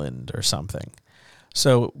Zealand or something.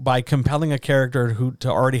 So by compelling a character to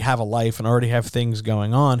already have a life and already have things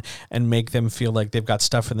going on and make them feel like they've got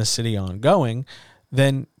stuff in the city ongoing,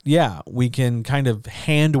 then yeah, we can kind of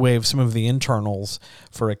hand wave some of the internals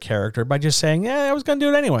for a character by just saying, I was going to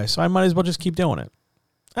do it anyway, so I might as well just keep doing it.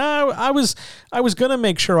 I was going to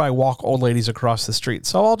make sure I walk old ladies across the street,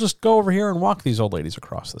 so I'll just go over here and walk these old ladies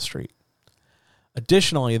across the street.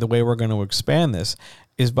 Additionally, the way we're going to expand this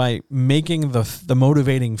is by making the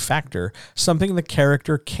motivating factor something the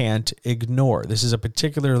character can't ignore. This is a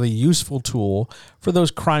particularly useful tool for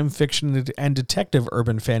those crime fiction and detective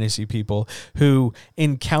urban fantasy people who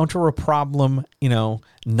encounter a problem,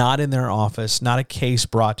 not in their office, not a case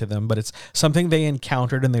brought to them, but it's something they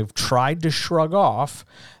encountered and they've tried to shrug off.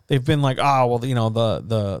 They've been like,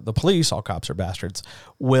 the police, all cops are bastards,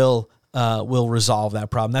 will resolve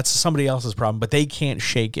that problem. That's somebody else's problem, but they can't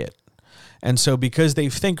shake it. And so because they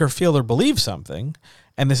think or feel or believe something,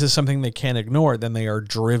 and this is something they can't ignore, then they are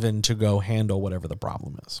driven to go handle whatever the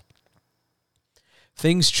problem is.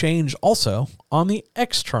 Things change also on the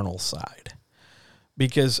external side,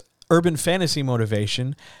 because urban fantasy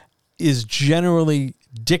motivation is generally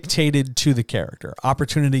dictated to the character.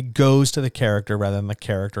 Opportunity goes to the character rather than the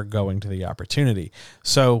character going to the opportunity.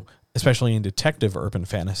 So especially in detective urban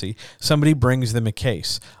fantasy, somebody brings them a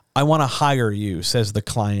case. I want to hire you, says the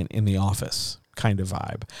client in the office kind of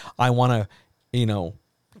vibe. I want to,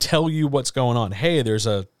 tell you what's going on. Hey, there's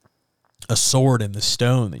a sword in the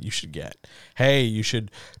stone that you should get. Hey, you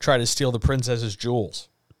should try to steal the princess's jewels.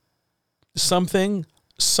 Something,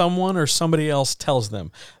 someone or somebody else tells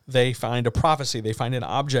them. They find a prophecy. They find an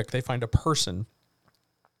object. They find a person.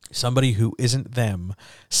 Somebody who isn't them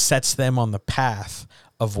sets them on the path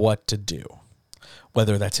of what to do.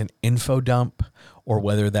 Whether that's an info dump or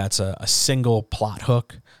whether that's a single plot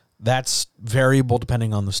hook, that's variable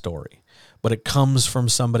depending on the story. But it comes from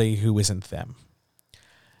somebody who isn't them.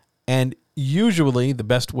 And usually the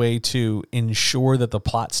best way to ensure that the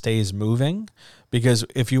plot stays moving, because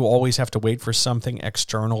if you always have to wait for something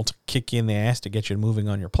external to kick you in the ass to get you moving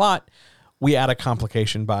on your plot, we add a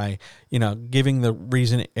complication by, giving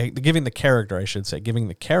the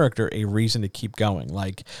character a reason to keep going.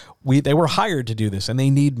 Like they were hired to do this and they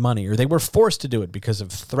need money, or they were forced to do it because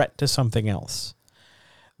of threat to something else.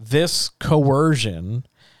 This coercion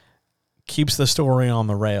keeps the story on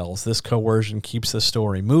the rails. This coercion keeps the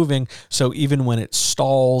story moving. So even when it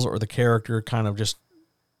stalls or the character kind of just,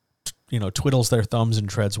 twiddles their thumbs and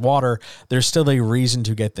treads water, there's still a reason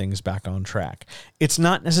to get things back on track. It's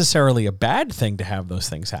not necessarily a bad thing to have those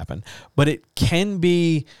things happen, but it can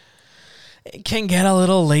get a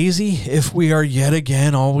little lazy if we are yet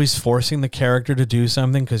again always forcing the character to do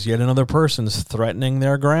something because yet another person's threatening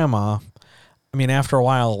their grandma. I mean, after a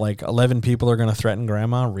while, like 11 people are going to threaten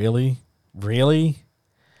grandma. Really?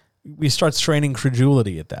 We start straining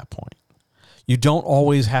credulity at that point. You don't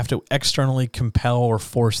always have to externally compel or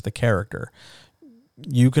force the character.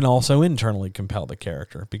 You can also internally compel the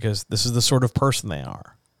character because this is the sort of person they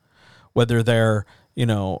are. Whether they're,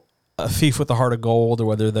 a thief with a heart of gold, or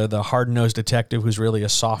whether they're the hard-nosed detective who's really a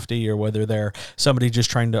softie, or whether they're somebody just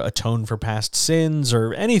trying to atone for past sins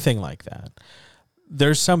or anything like that.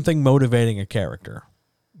 There's something motivating a character.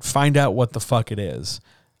 Find out what the fuck it is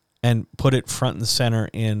and put it front and center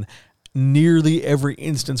in nearly every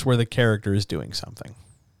instance where the character is doing something.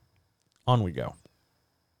 On we go.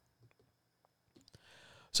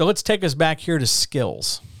 So let's take us back here to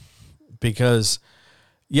skills, because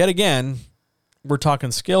yet again, we're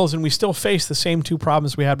talking skills and we still face the same two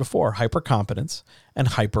problems we had before: hypercompetence and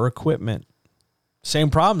hyper-equipment. Same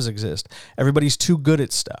problems exist. Everybody's too good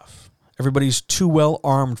at stuff. Everybody's too well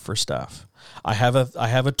armed for stuff. I have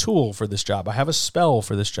a tool for this job. I have a spell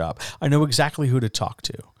for this job. I know exactly who to talk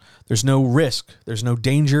to. There's no risk. There's no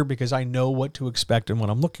danger because I know what to expect and what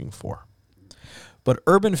I'm looking for. But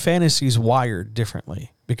urban fantasy is wired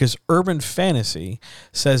differently, because urban fantasy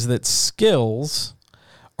says that skills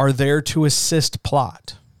are there to assist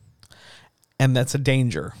plot. And that's a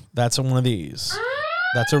danger. That's one of these.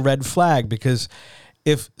 That's a red flag, because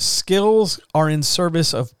if skills are in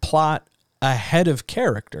service of plot ahead of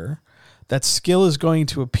character, that skill is going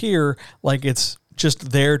to appear like it's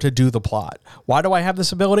just there to do the plot. Why do I have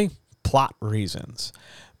this ability? Plot reasons.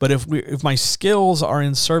 But if my skills are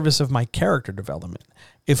in service of my character development,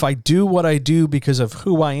 if I do what I do because of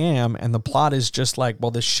who I am, and the plot is just like,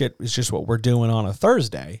 well, this shit is just what we're doing on a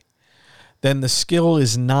Thursday, then the skill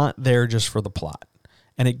is not there just for the plot.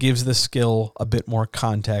 And it gives the skill a bit more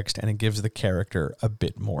context, and it gives the character a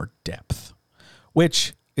bit more depth,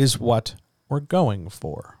 which is what we're going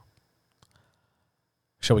for.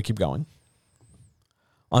 Shall we keep going?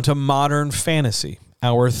 Onto modern fantasy,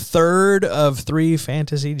 our third of three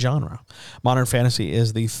fantasy genre. Modern fantasy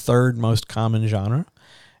is the third most common genre.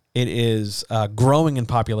 It is growing in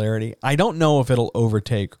popularity. I don't know if it'll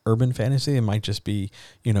overtake urban fantasy. It might just be,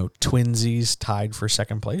 twinsies tied for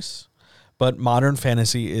second place. But modern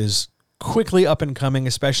fantasy is quickly up and coming,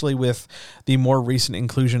 especially with the more recent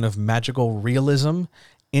inclusion of magical realism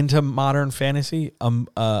into modern fantasy.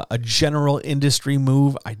 A general industry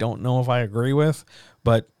move I don't know if I agree with,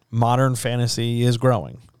 but modern fantasy is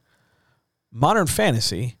growing. Modern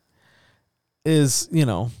fantasy is,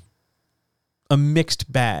 a mixed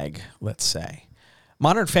bag, let's say.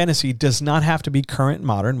 Modern fantasy does not have to be current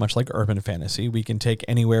modern, much like urban fantasy. We can take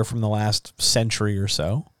anywhere from the last century or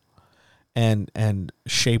so and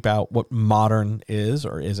shape out what modern is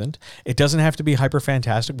or isn't. It doesn't have to be hyper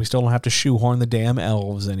fantastic. We still don't have to shoehorn the damn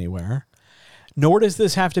elves anywhere. Nor does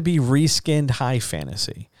this have to be reskinned high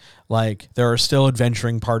fantasy. Like, there are still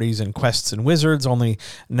adventuring parties and quests and wizards, only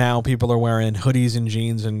now people are wearing hoodies and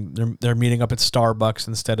jeans and they're meeting up at Starbucks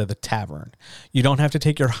instead of the tavern. You don't have to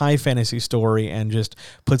take your high fantasy story and just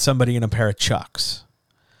put somebody in a pair of Chucks.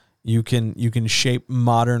 You can shape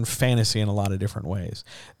modern fantasy in a lot of different ways.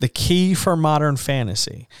 The key for modern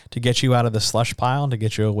fantasy, to get you out of the slush pile and to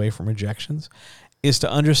get you away from rejections, is to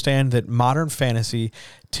understand that modern fantasy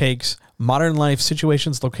takes modern life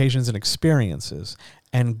situations, locations, and experiences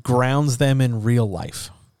and grounds them in real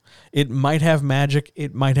life. It might have magic,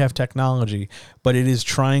 it might have technology, but it is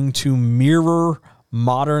trying to mirror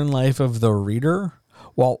modern life of the reader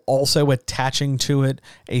while also attaching to it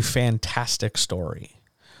a fantastic story.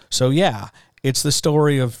 So yeah, it's the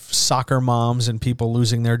story of soccer moms and people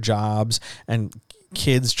losing their jobs and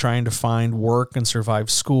kids trying to find work and survive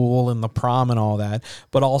school and the prom and all that.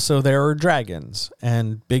 But also there are dragons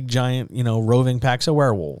and big giant, roving packs of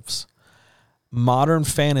werewolves. Modern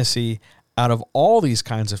fantasy, out of all these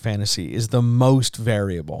kinds of fantasy, is the most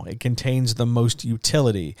variable. It contains the most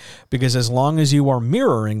utility, because as long as you are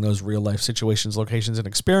mirroring those real life situations, locations, and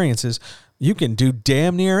experiences, you can do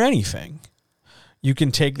damn near anything. You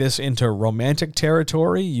can take this into romantic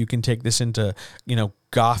territory. You can take this into,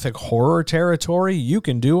 gothic horror territory. You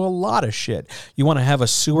can do a lot of shit. You want to have a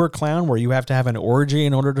sewer clown where you have to have an orgy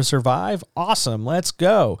in order to survive? Awesome. Let's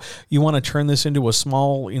go. You want to turn this into a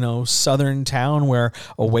small, southern town where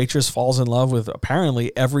a waitress falls in love with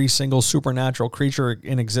apparently every single supernatural creature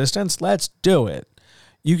in existence? Let's do it.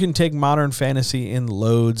 You can take modern fantasy in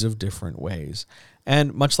loads of different ways.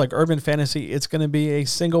 And much like urban fantasy, it's going to be a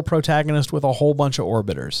single protagonist with a whole bunch of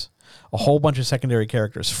orbiters, a whole bunch of secondary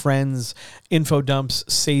characters, friends, info dumps,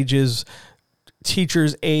 sages,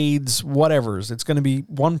 teachers, aides, whatevers. It's going to be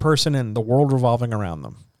one person and the world revolving around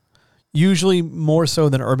them. Usually more so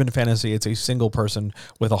than urban fantasy, it's a single person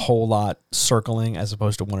with a whole lot circling as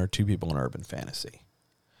opposed to one or two people in urban fantasy.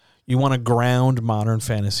 You want to ground modern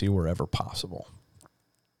fantasy wherever possible.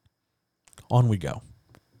 On we go.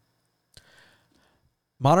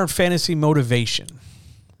 Modern fantasy motivation.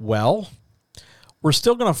 Well, we're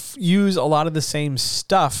still going to use a lot of the same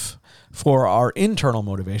stuff for our internal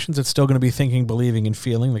motivations. It's still going to be thinking, believing, and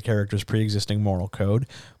feeling the character's pre-existing moral code,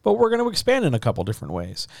 but we're going to expand in a couple different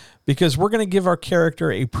ways because we're going to give our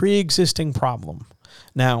character a pre-existing problem.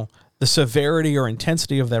 Now, the severity or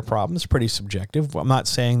intensity of that problem is pretty subjective. I'm not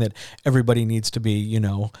saying that everybody needs to be,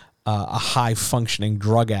 a high-functioning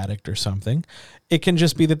drug addict or something. It can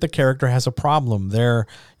just be that the character has a problem. Their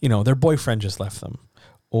boyfriend just left them,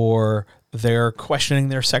 or they're questioning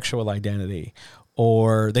their sexual identity,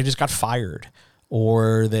 or they just got fired,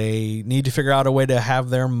 or they need to figure out a way to have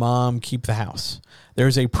their mom keep the house.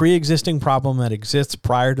 There's a pre-existing problem that exists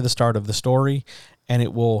prior to the start of the story, and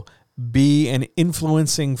it will be an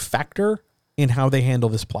influencing factor in how they handle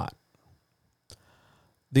this plot.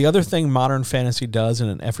 The other thing modern fantasy does in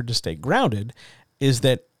an effort to stay grounded is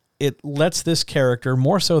that it lets this character,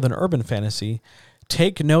 more so than urban fantasy,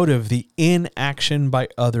 take note of the inaction by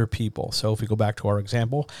other people. So if we go back to our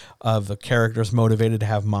example of the characters motivated to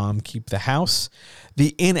have mom keep the house,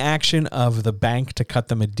 the inaction of the bank to cut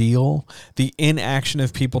them a deal, the inaction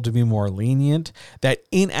of people to be more lenient, that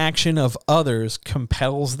inaction of others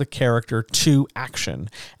compels the character to action.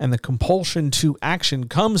 And the compulsion to action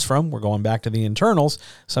comes from, we're going back to the internals,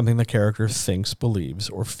 something the character thinks, believes,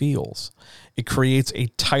 or feels. It creates a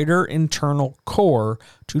tighter internal core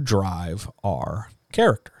to drive our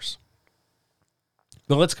characters.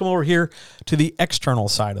 But let's come over here to the external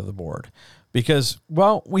side of the board because,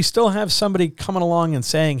 well, we still have somebody coming along and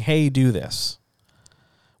saying, hey, do this.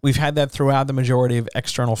 We've had that throughout the majority of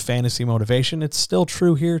external fantasy motivation. It's still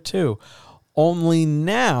true here too. Only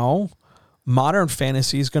now, modern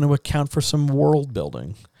fantasy is going to account for some world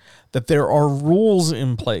building, that there are rules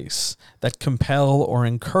in place that compel or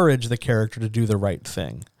encourage the character to do the right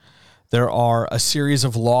thing. There are a series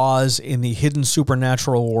of laws in the hidden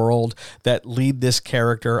supernatural world that lead this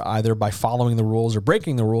character either by following the rules or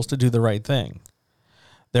breaking the rules to do the right thing.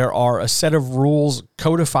 There are a set of rules,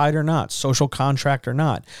 codified or not, social contract or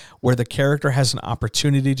not, where the character has an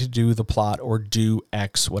opportunity to do the plot or do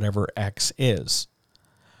X, whatever X is.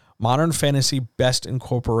 Modern fantasy best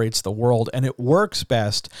incorporates the world, and it works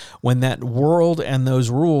best when that world and those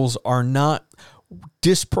rules are not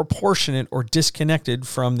disproportionate or disconnected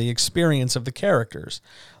from the experience of the characters.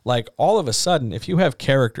 Like all of a sudden, if you have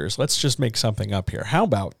characters, let's just make something up here. How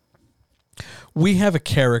about we have a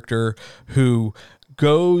character who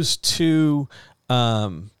goes to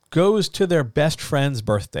their best friend's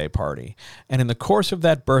birthday party. And in the course of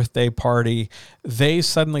that birthday party, they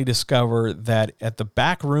suddenly discover that at the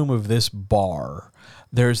back room of this bar,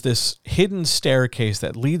 there's this hidden staircase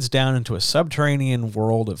that leads down into a subterranean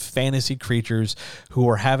world of fantasy creatures who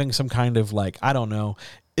are having some kind of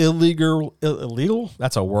illegal,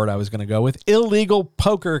 that's a word I was going to go with, illegal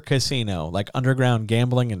poker casino, like underground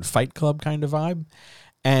gambling and fight club kind of vibe.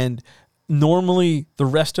 And normally the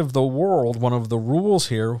rest of the world, one of the rules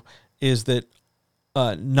here is that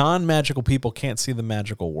non-magical people can't see the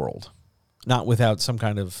magical world, not without some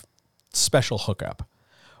kind of special hookup.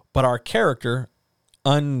 But our character,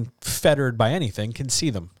 unfettered by anything, can see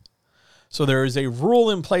them. So there is a rule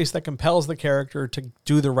in place that compels the character to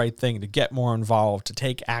do the right thing, to get more involved, to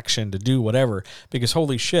take action, to do whatever. Because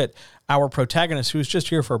holy shit, our protagonist, who's just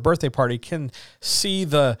here for a birthday party, can see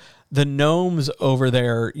the gnomes over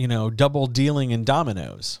there, double dealing in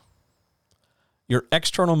dominoes. Your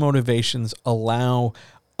external motivations allow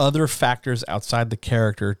other factors outside the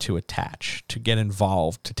character to attach, to get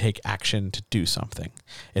involved, to take action, to do something.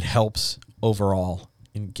 It helps overall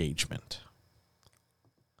engagement.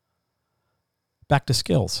 Back to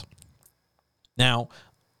skills. Now,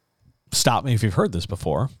 stop me if you've heard this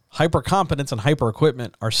before. Hypercompetence and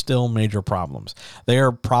hyper-equipment are still major problems. They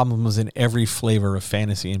are problems in every flavor of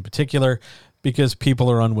fantasy in particular because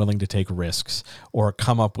people are unwilling to take risks or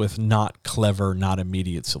come up with not clever, not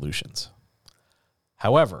immediate solutions.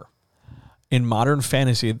 However, in modern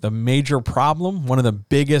fantasy, the major problem, one of the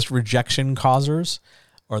biggest rejection causers,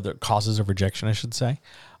 or the causes of rejection, I should say,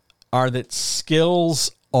 are that the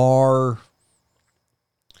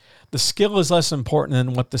skill is less important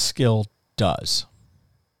than what the skill does.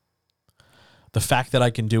 The fact that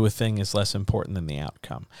I can do a thing is less important than the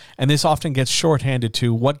outcome. And this often gets shorthanded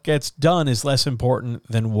to what gets done is less important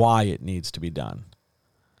than why it needs to be done.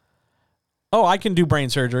 Oh, I can do brain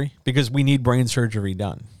surgery because we need brain surgery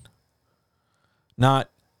done. Not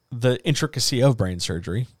the intricacy of brain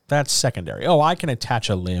surgery. That's secondary. Oh, I can attach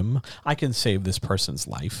a limb. I can save this person's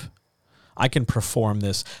life. I can perform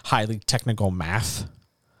this highly technical math.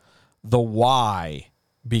 The why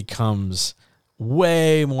becomes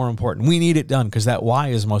way more important. We need it done because that why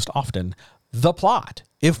is most often the plot.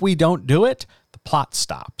 If we don't do it, the plot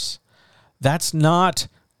stops. That's not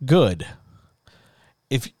good.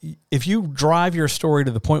 If you drive your story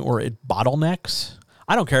to the point where it bottlenecks,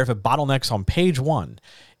 I don't care if it bottlenecks on page 1.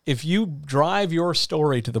 If you drive your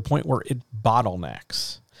story to the point where it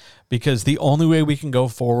bottlenecks, because the only way we can go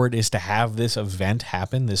forward is to have this event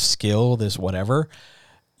happen, this skill, this whatever,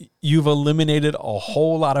 you've eliminated a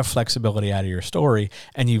whole lot of flexibility out of your story,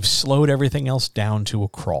 and you've slowed everything else down to a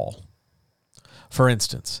crawl. For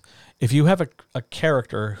instance, if you have a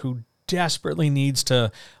character who desperately needs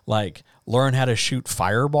to learn how to shoot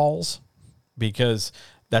fireballs because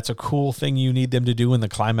that's a cool thing you need them to do in the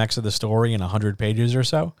climax of the story in 100 pages or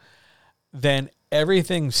so, then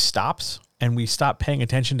everything stops and we stop paying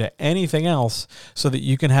attention to anything else so that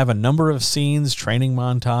you can have a number of scenes, training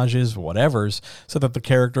montages, whatevers, so that the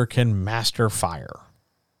character can master fire.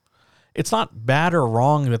 It's not bad or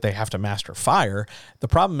wrong that they have to master fire. The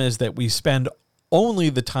problem is that we spend only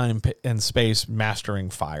the time and space mastering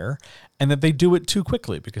fire and that they do it too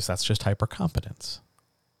quickly because that's just hypercompetence.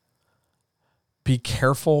 Be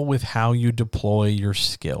careful with how you deploy your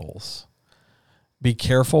skills. Be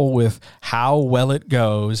careful with how well it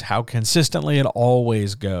goes, how consistently it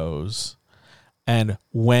always goes, and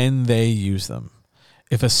when they use them.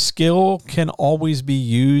 If a skill can always be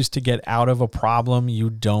used to get out of a problem, you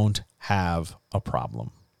don't have a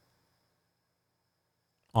problem.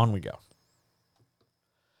 On we go.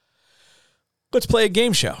 Let's play a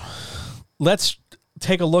game show. Let's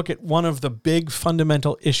take a look at one of the big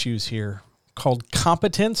fundamental issues here called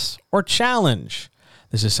competence or challenge.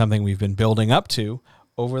 This is something we've been building up to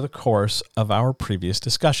over the course of our previous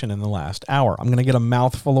discussion in the last hour. I'm going to get a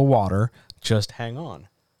mouthful of water. Just hang on.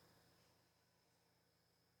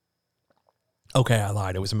 Okay, I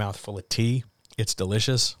lied. It was a mouthful of tea. It's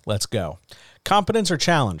delicious. Let's go. Competence or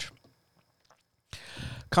challenge?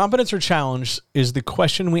 Competence or challenge is the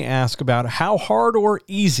question we ask about how hard or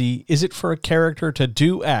easy is it for a character to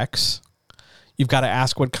do X. You've got to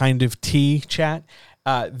ask what kind of tea, chat.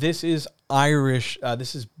 This is Irish.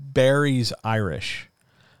 This is Barry's Irish.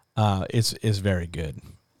 It's very good.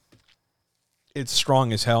 It's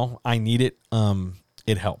strong as hell. I need it.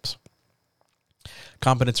 It helps.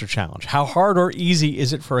 Competence or challenge. How hard or easy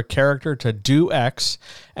is it for a character to do X,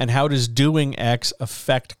 and how does doing X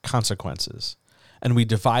affect consequences? And we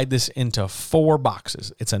divide this into 4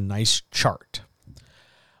 boxes. It's a nice chart.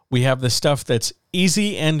 We have the stuff that's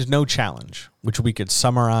easy and no challenge, which we could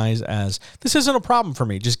summarize as, this isn't a problem for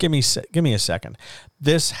me. Just give me a second.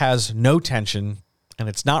 This has no tension, and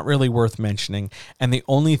it's not really worth mentioning. And the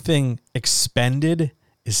only thing expended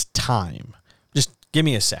is time. Just give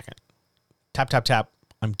me a second. Tap, tap, tap.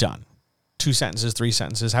 I'm done. 2 sentences, 3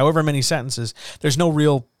 sentences, however many sentences. There's no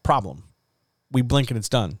real problem. We blink and it's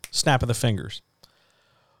done. Snap of the fingers.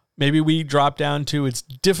 Maybe we drop down to it's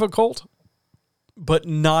difficult, but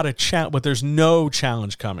not a challenge. But there's no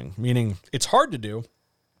challenge coming, meaning it's hard to do,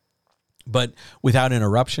 but without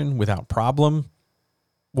interruption, without problem,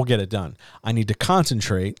 we'll get it done. I need to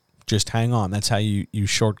concentrate. Just hang on. That's how you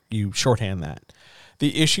shorthand that.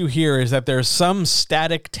 The issue here is that there's some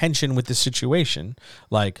static tension with the situation.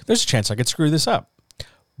 Like, there's a chance I could screw this up,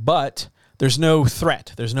 but there's no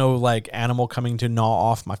threat. There's no animal coming to gnaw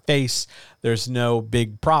off my face. There's no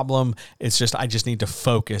big problem. It's just, I just need to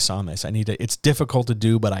focus on this. It's difficult to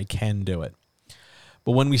do, but I can do it.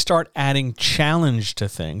 But when we start adding challenge to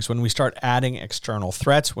things, when we start adding external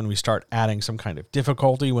threats, when we start adding some kind of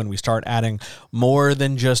difficulty, when we start adding more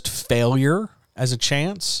than just failure as a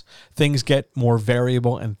chance, things get more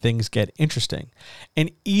variable and things get interesting. An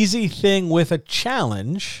easy thing with a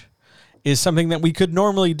challenge is something that we could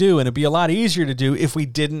normally do, and it'd be a lot easier to do if we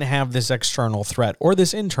didn't have this external threat or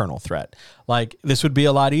this internal threat. Like, this would be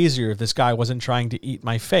a lot easier if this guy wasn't trying to eat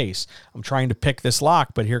my face. I'm trying to pick this lock,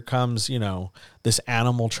 but here comes, this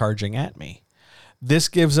animal charging at me. This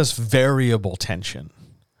gives us variable tension.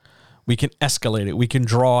 We can escalate it. We can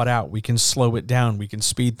draw it out. We can slow it down. We can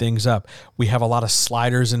speed things up. We have a lot of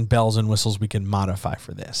sliders and bells and whistles we can modify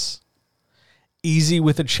for this. Easy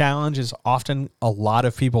with a challenge is often a lot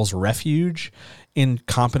of people's refuge in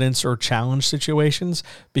competence or challenge situations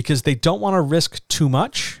because they don't want to risk too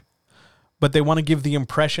much, but they want to give the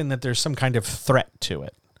impression that there's some kind of threat to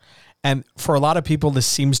it. And for a lot of people, this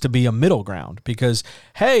seems to be a middle ground because,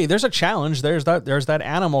 hey, there's a challenge. There's that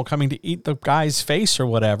animal coming to eat the guy's face or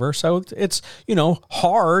whatever. So it's,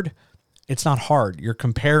 hard. It's not hard. You're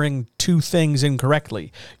comparing two things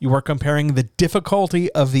incorrectly. You are comparing the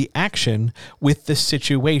difficulty of the action with the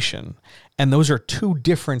situation. And those are two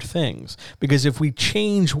different things. Because if we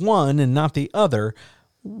change one and not the other,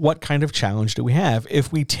 what kind of challenge do we have?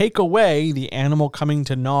 If we take away the animal coming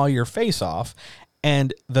to gnaw your face off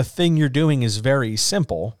and the thing you're doing is very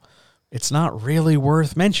simple, it's not really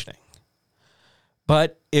worth mentioning.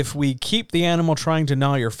 But if we keep the animal trying to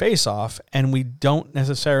gnaw your face off and we don't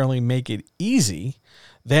necessarily make it easy,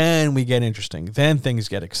 then we get interesting. Then things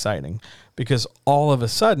get exciting because all of a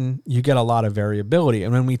sudden you get a lot of variability.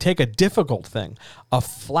 And when we take a difficult thing, a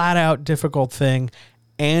flat out difficult thing,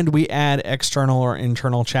 and we add external or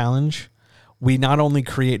internal challenge, we not only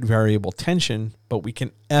create variable tension, but we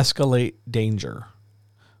can escalate danger.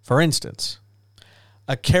 For instance,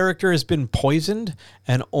 a character has been poisoned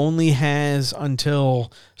and only has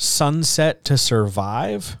until sunset to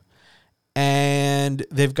survive, and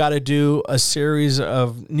they've got to do a series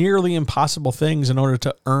of nearly impossible things in order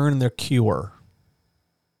to earn their cure.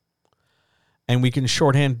 And we can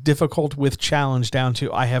shorthand difficult with challenge down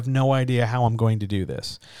to, I have no idea how I'm going to do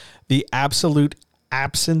this. The absolute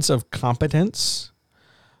absence of competence,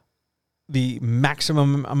 the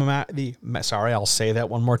maximum amount, I'll say that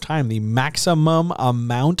one more time. The maximum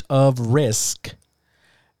amount of risk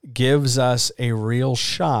gives us a real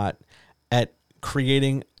shot at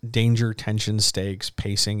creating danger, tension, stakes,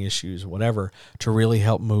 pacing issues, whatever, to really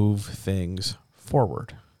help move things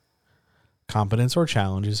forward. Competence or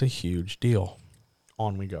challenge is a huge deal.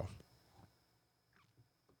 On we go.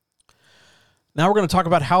 Now we're going to talk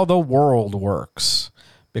about how the world works.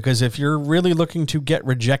 Because if you're really looking to get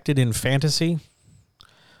rejected in fantasy,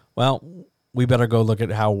 well, we better go look at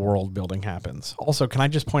how world building happens. Also, can I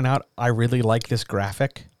just point out, I really like this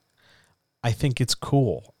graphic. I think it's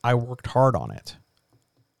cool. I worked hard on it.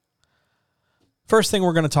 First thing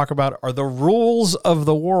we're going to talk about are the rules of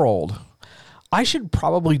the world. I should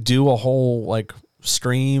probably do a whole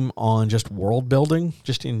stream on just world building,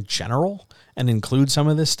 just in general, and include some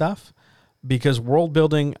of this stuff. Because world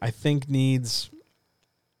building, I think, needs...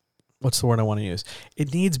 what's the word I want to use?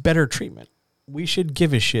 It needs better treatment. We should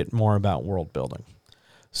give a shit more about world building.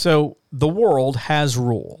 So the world has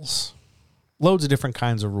rules. Loads of different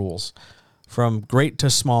kinds of rules. From great to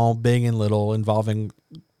small, big and little, involving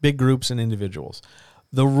big groups and individuals.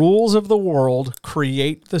 The rules of the world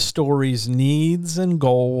create the story's needs and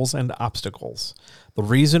goals and obstacles. The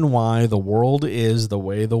reason why the world is the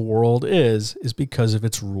way the world is because of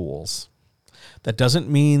its rules. That doesn't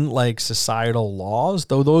mean societal laws,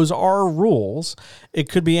 though those are rules. It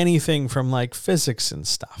could be anything from physics and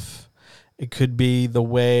stuff. It could be the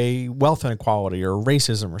way wealth inequality or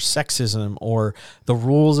racism or sexism or the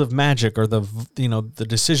rules of magic or the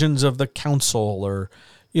decisions of the council or,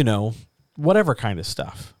 whatever kind of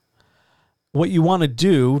stuff. What you want to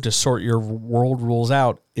do to sort your world rules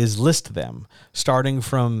out is list them, starting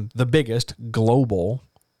from the biggest, global,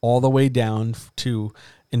 all the way down to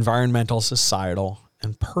environmental, societal,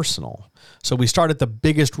 and personal. So we start at the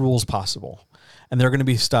biggest rules possible. And they're going to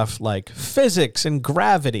be stuff like physics and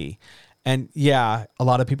gravity. And yeah, a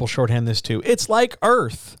lot of people shorthand this too. It's like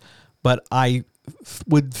Earth. But I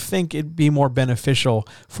would think it'd be more beneficial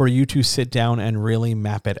for you to sit down and really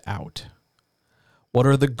map it out. What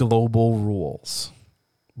are the global rules?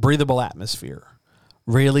 Breathable atmosphere.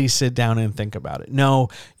 Really sit down and think about it. No,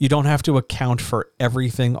 you don't have to account for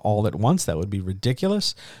everything all at once. That would be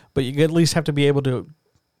ridiculous. But you at least have to be able to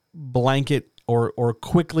blanket or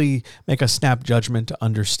quickly make a snap judgment to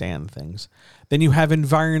understand things. Then you have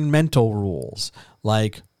environmental rules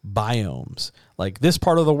like biomes. Like this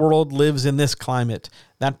part of the world lives in this climate.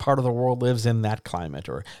 That part of the world lives in that climate.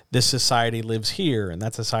 Or this society lives here and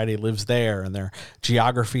that society lives there. And their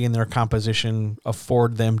geography and their composition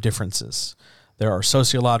afford them differences. There are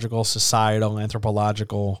sociological, societal,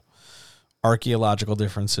 anthropological, archaeological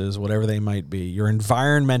differences, whatever they might be, your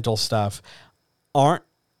environmental stuff aren't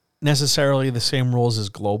necessarily the same rules as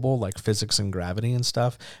global, like physics and gravity and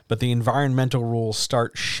stuff, but the environmental rules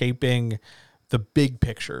start shaping the big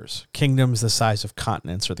pictures. Kingdoms the size of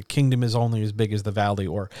continents, or the kingdom is only as big as the valley,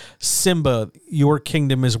 or Simba, your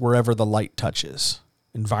kingdom is wherever the light touches.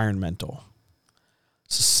 Environmental.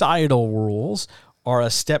 Societal rules are a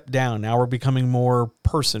step down. Now we're becoming more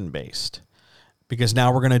person-based, because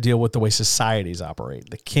now we're going to deal with the way societies operate.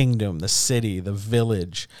 The kingdom, the city, the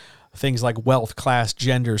village, things like wealth, class,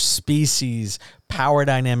 gender, species, power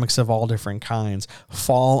dynamics of all different kinds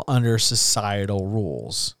fall under societal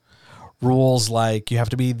rules. Rules like you have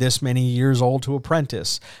to be this many years old to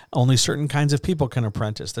apprentice. Only certain kinds of people can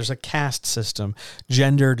apprentice. There's a caste system,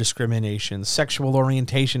 gender discrimination, sexual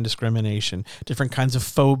orientation discrimination, different kinds of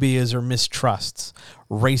phobias or mistrusts,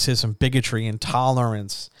 racism, bigotry,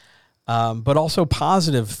 intolerance, but also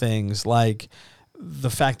positive things like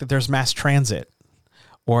the fact that there's mass transit,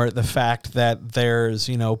 or the fact that there's,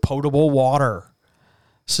 potable water.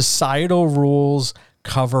 Societal rules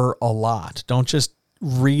cover a lot. Don't just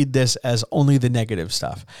read this as only the negative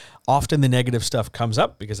stuff. Often the negative stuff comes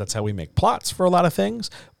up because that's how we make plots for a lot of things,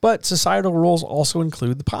 but societal rules also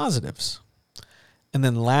include the positives. And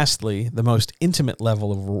then lastly, the most intimate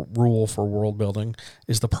level of rule for world building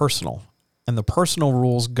is the personal. And the personal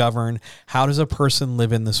rules govern how does a person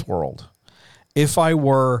live in this world. If I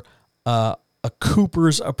were a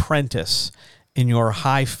Cooper's apprentice in your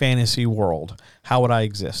high fantasy world, how would I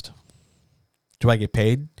exist? Do I get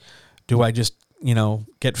paid? Do I just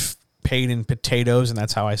get paid in potatoes and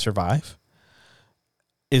that's how I survive?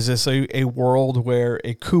 Is this a world where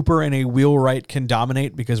a Cooper and a wheelwright can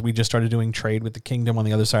dominate because we just started doing trade with the kingdom on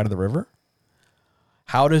the other side of the river?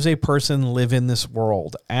 How does a person live in this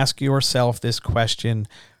world? Ask yourself this question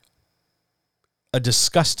a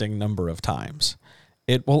disgusting number of times.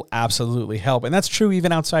 It will absolutely help. And that's true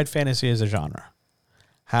even outside fantasy as a genre.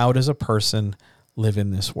 How does a person live in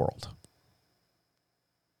this world?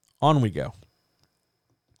 On we go.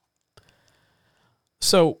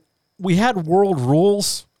 So we had world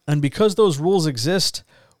rules, and because those rules exist,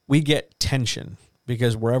 we get tension.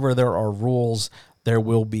 Because wherever there are rules, there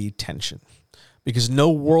will be tension. Because no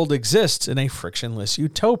world exists in a frictionless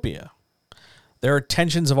utopia. There are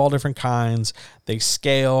tensions of all different kinds. They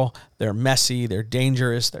scale, they're messy, they're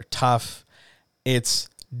dangerous, they're tough. It's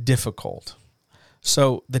difficult.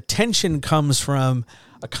 So the tension comes from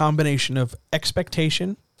a combination of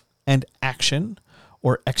expectation and action,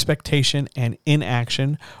 or expectation and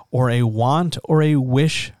inaction, or a want or a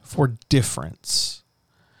wish for difference.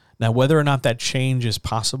 Now, whether or not that change is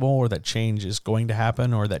possible, or that change is going to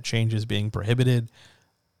happen, or that change is being prohibited,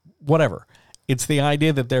 whatever. It's the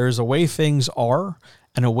idea that there is a way things are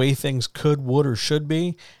and a way things could, would, or should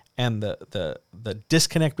be, and the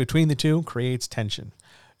disconnect between the two creates tension.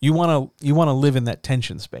 You want to live in that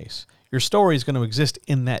tension space. Your story is going to exist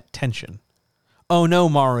in that tension. Oh no,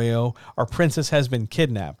 Mario, our princess has been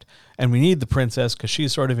kidnapped, and we need the princess because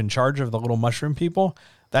she's sort of in charge of the little mushroom people.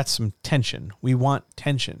 That's some tension. We want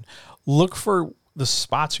tension. Look for the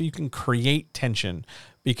spots where you can create tension,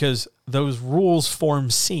 because those rules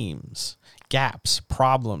form seams, gaps,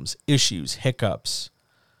 problems, issues, hiccups,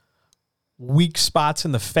 weak spots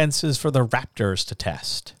in the fences for the raptors to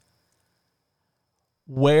test.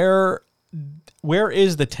 Where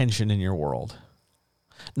is the tension in your world?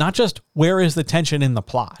 Not just where is the tension in the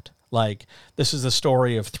plot. Like, this is the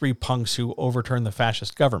story of three punks who overturned the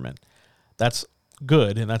fascist government. That's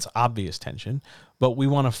good, and that's obvious tension. But we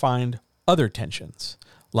want to find other tensions.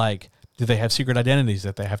 Like, do they have secret identities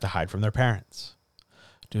that they have to hide from their parents?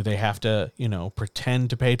 Do they have to,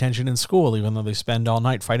 pretend to pay attention in school even though they spend all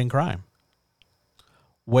night fighting crime?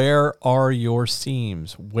 Where are your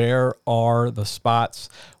seams? Where are the spots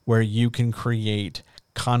where you can create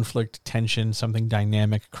conflict, tension, something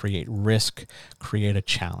dynamic, create risk, create a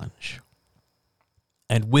challenge?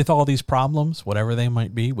 And with all these problems, whatever they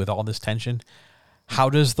might be, with all this tension, how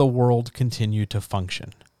does the world continue to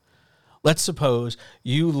function? Let's suppose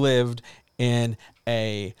you lived in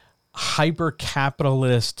a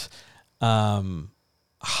hyper-capitalist,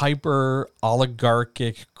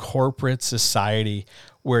 hyper-oligarchic corporate society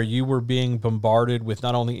where you were being bombarded with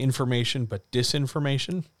not only information but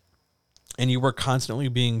disinformation, and you were constantly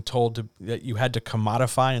being told that you had to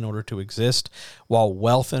commodify in order to exist, while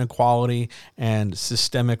wealth inequality and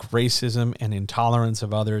systemic racism and intolerance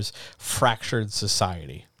of others fractured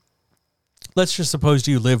society. Let's just suppose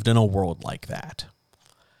you lived in a world like that.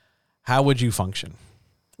 How would you function?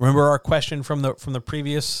 Remember our question from the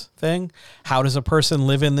previous thing? How does a person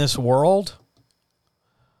live in this world?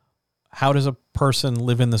 how does a person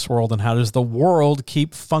live in this world, and how does the world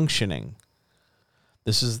keep functioning?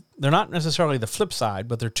 They're not necessarily the flip side,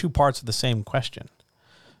 but they're two parts of the same question.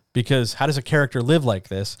 Because how does a character live like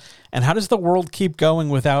this? And how does the world keep going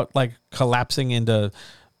without like collapsing into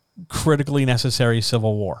critically necessary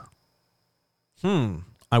civil war?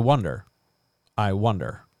 I wonder.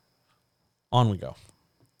 On we go.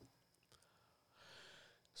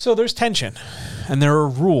 So there's tension and there are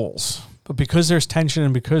rules. But because there's tension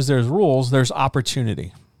and because there's rules, there's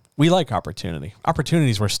opportunity. We like opportunity.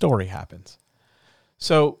 Opportunity is where story happens.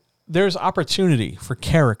 So there's opportunity for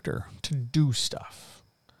character to do stuff.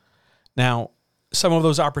 Now, some of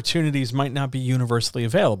those opportunities might not be universally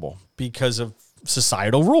available because of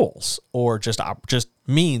societal rules or just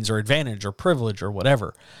means or advantage or privilege or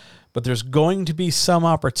whatever. But there's going to be some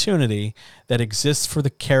opportunity that exists for the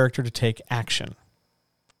character to take action.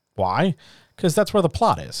 Why? Because that's where the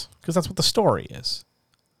plot is. Because that's what the story is.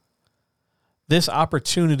 This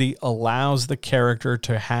opportunity allows the character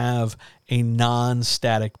to have a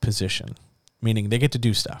non-static position, meaning they get to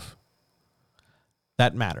do stuff.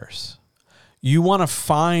 That matters. You want to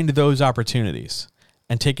find those opportunities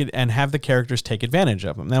and take it and have the characters take advantage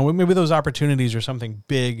of them. Now, maybe those opportunities are something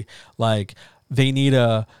big, like you need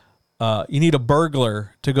a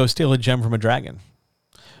burglar to go steal a gem from a dragon.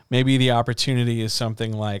 Maybe the opportunity is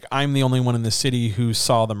something like, I'm the only one in the city who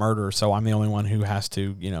saw the murder, so I'm the only one who has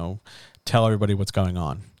to, tell everybody what's going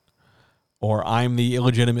on. Or I'm the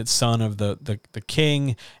illegitimate son of the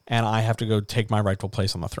king, and I have to go take my rightful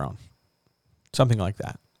place on the throne. Something like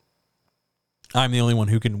that. I'm the only one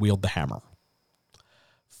who can wield the hammer.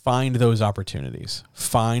 Find those opportunities.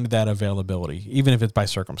 Find that availability, even if it's by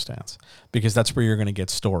circumstance, because that's where you're going to get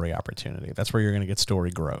story opportunity. That's where you're going to get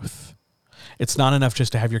story growth. It's not enough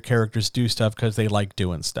just to have your characters do stuff because they like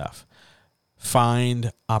doing stuff.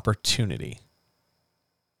 Find opportunity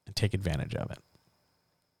and take advantage of it.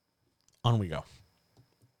 On we go.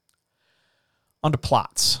 On to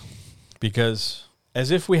plots, because as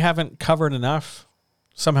if we haven't covered enough,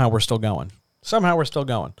 somehow we're still going.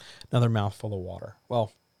 Another mouthful of water.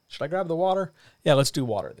 Well, should I grab the water? Yeah, let's do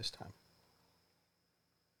water this time.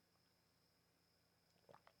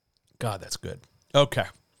 God, that's good. Okay.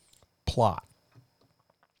 Plot.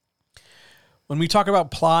 When we talk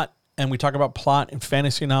about plot and we talk about plot in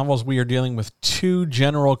fantasy novels, we are dealing with two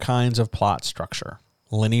general kinds of plot structure: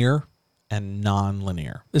 linear and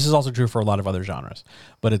non-linear. This is also true for a lot of other genres,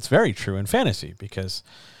 but it's very true in fantasy because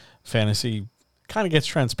fantasy kind of gets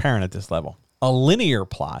transparent at this level. A linear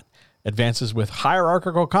plot advances with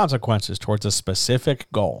hierarchical consequences towards a specific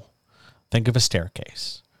goal. Think of a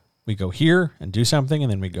staircase. We go here and do something,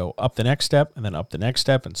 and then we go up the next step, and then up the next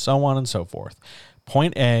step, and so on and so forth.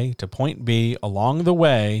 Point A to point B. Along the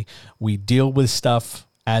way, we deal with stuff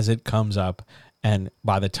as it comes up, and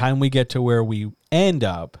by the time we get to where we end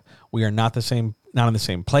up, we are not in the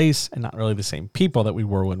same place, and not really the same people that we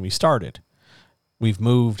were when we started. We've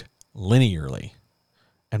moved linearly,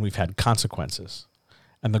 and we've had consequences,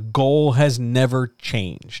 and the goal has never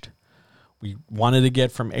changed. We wanted to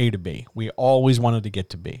get from A to B. We always wanted to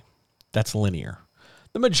get to B. That's linear.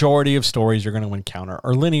 The majority of stories you're going to encounter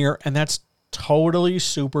are linear, and that's totally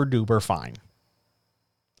super duper fine.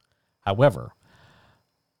 However,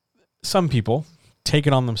 some people take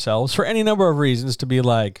it on themselves for any number of reasons to be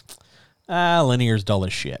like, linear's dull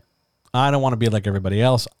as shit. I don't want to be like everybody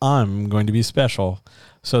else. I'm going to be special.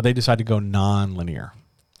 So they decide to go non-linear.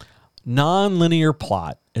 Non-linear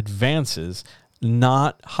plot advances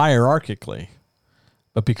not hierarchically,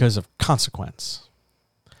 but because of consequence.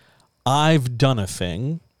 I've done a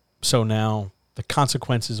thing, so now the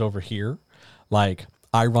consequence is over here. Like,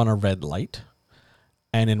 I run a red light,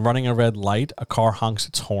 and in running a red light, a car honks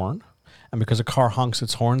its horn. And because a car honks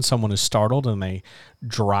its horn, someone is startled and they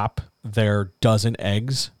drop their dozen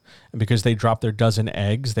eggs. And because they drop their dozen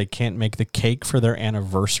eggs, they can't make the cake for their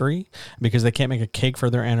anniversary. And because they can't make a cake for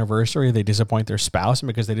their anniversary, they disappoint their spouse. And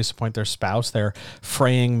because they disappoint their spouse, their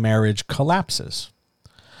fraying marriage collapses.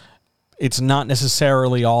 It's not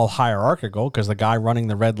necessarily all hierarchical because the guy running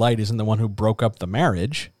the red light isn't the one who broke up the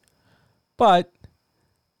marriage. But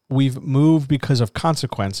we've moved because of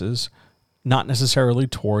consequences, not necessarily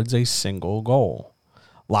towards a single goal.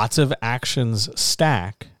 Lots of actions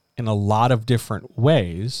stack in a lot of different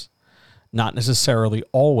ways, not necessarily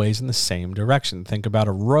always in the same direction. Think about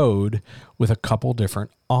a road with a couple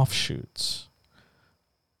different offshoots.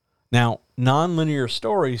 Now, nonlinear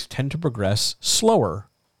stories tend to progress slower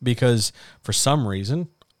because for some reason,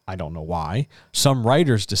 I don't know why, some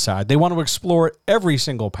writers decide they want to explore every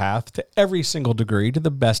single path to every single degree to the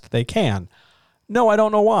best they can. No, I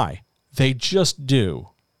don't know why. They just do.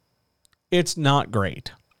 It's not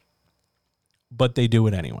great. but they do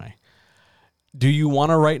it anyway. Do you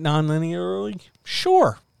want to write non-linearly?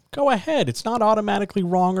 Sure, go ahead. It's not automatically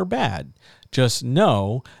wrong or bad. Just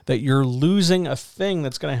know that you're losing a thing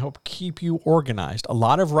that's going to help keep you organized. A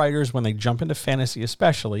lot of writers, when they jump into fantasy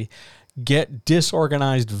especially, get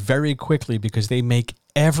disorganized very quickly because they make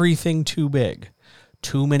everything too big.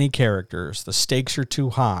 Too many characters, the stakes are too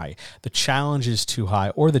high, the challenge is too high,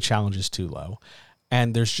 or the challenge is too low.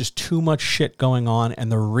 And there's just too much shit going on, and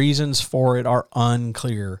the reasons for it are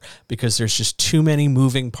unclear because there's just too many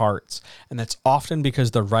moving parts. And that's often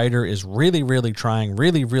because the writer is really, really trying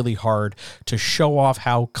really, really hard to show off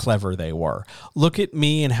how clever they were. Look at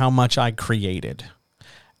me and how much I created.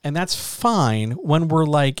 And that's fine when we're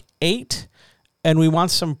like 8 and we want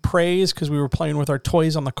some praise because we were playing with our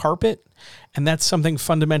toys on the carpet. And that's something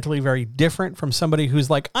fundamentally very different from somebody who's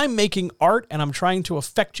like, I'm making art and I'm trying to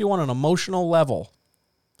affect you on an emotional level.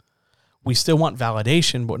 We still want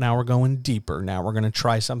validation, but now we're going deeper. Now we're going to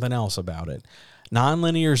try something else about it.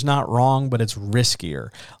 Non-linear is not wrong, but it's riskier.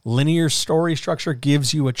 Linear story structure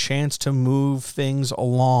gives you a chance to move things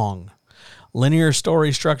along. Linear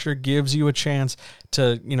story structure gives you a chance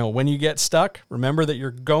to, when you get stuck, remember that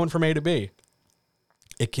you're going from A to B.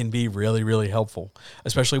 It can be really, really helpful,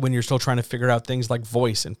 especially when you're still trying to figure out things like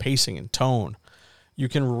voice and pacing and tone. You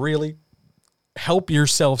can really help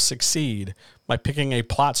yourself succeed by picking a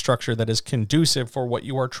plot structure that is conducive for what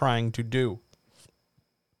you are trying to do.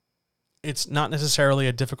 It's not necessarily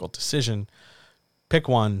a difficult decision. Pick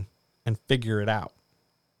one and figure it out.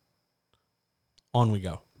 On we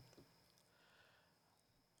go.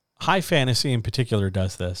 High fantasy in particular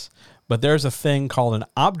does this, but there's a thing called an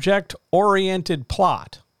object-oriented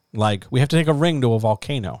plot. Like, we have to take a ring to a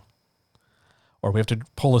volcano, or we have to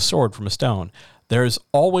pull a sword from a stone. There's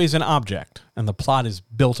always an object, and the plot is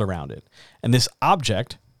built around it. And this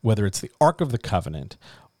object, whether it's the Ark of the Covenant,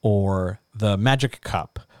 or the magic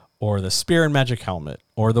cup, or the spear and magic helmet,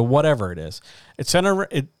 or the whatever it is,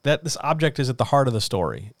 that this object is at the heart of the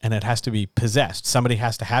story, and it has to be possessed. Somebody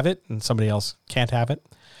has to have it, and somebody else can't have it.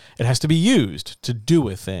 It has to be used to do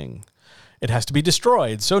a thing. It has to be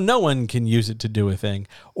destroyed, so no one can use it to do a thing,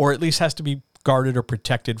 or at least has to be guarded or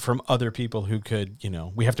protected from other people who could,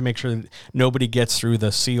 we have to make sure that nobody gets through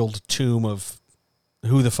the sealed tomb of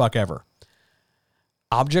who the fuck ever.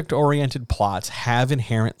 Object-oriented plots have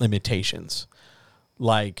inherent limitations.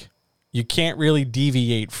 Like, you can't really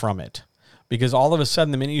deviate from it because all of a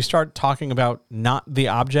sudden, the minute you start talking about not the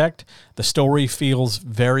object, the story feels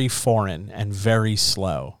very foreign and very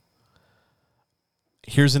slow.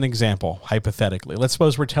 Here's an example, hypothetically. Let's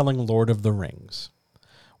suppose we're telling Lord of the Rings.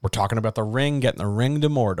 We're talking about the ring, getting the ring to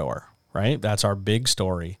Mordor, right? That's our big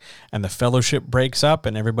story. And the fellowship breaks up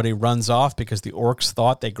and everybody runs off because the orcs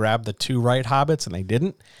thought they grabbed the 2 right hobbits and they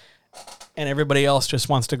didn't. And everybody else just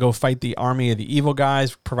wants to go fight the army of the evil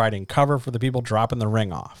guys, providing cover for the people dropping the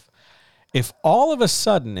ring off. If all of a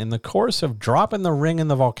sudden, in the course of dropping the ring in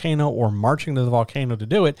the volcano or marching to the volcano to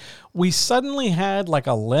do it, we suddenly had like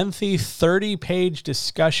a lengthy 30-page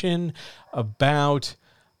discussion about,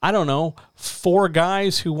 4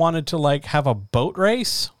 guys who wanted to have a boat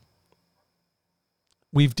race.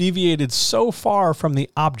 We've deviated so far from the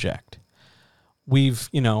object. We've,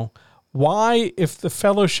 why, if the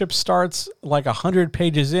fellowship starts 100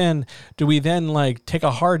 pages in, do we then take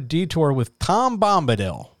a hard detour with Tom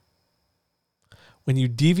Bombadil? When you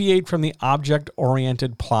deviate from the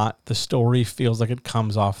object-oriented plot, the story feels like it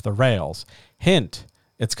comes off the rails. Hint,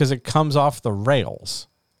 it's because it comes off the rails.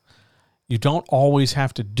 You don't always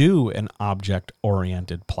have to do an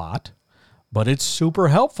object-oriented plot, but it's super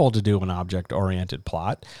helpful to do an object-oriented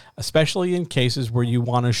plot, especially in cases where you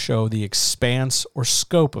want to show the expanse or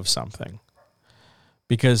scope of something.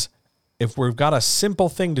 Because if we've got a simple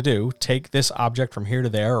thing to do, take this object from here to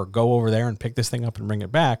there or go over there and pick this thing up and bring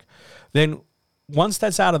it back, then once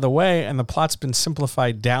that's out of the way and the plot's been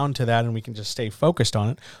simplified down to that and we can just stay focused on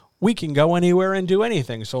it, we can go anywhere and do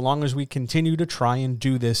anything so long as we continue to try and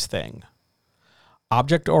do this thing.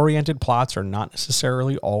 Object-oriented plots are not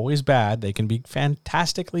necessarily always bad. They can be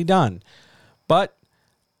fantastically done. But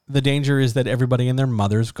the danger is that everybody and their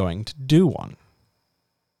mother's going to do one.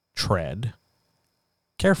 Tread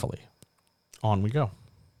carefully. On we go.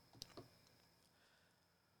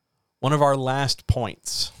 One of our last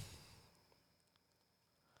points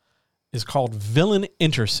is called villain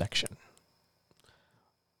intersection.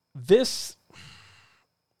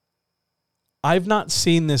 I've not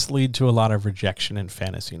seen this lead to a lot of rejection in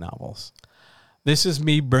fantasy novels. This is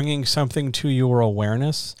me bringing something to your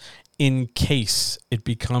awareness in case it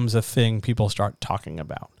becomes a thing people start talking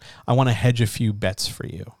about. I want to hedge a few bets for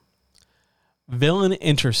you. Villain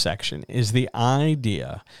intersection is the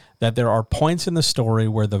idea that there are points in the story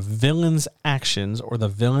where the villain's actions or the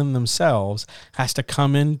villain themselves has to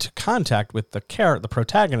come into contact with the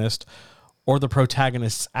protagonist, or the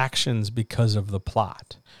protagonist's actions because of the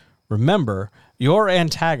plot. Remember, your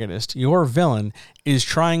antagonist, your villain, is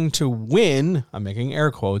trying to win, I'm making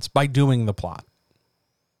air quotes, by doing the plot.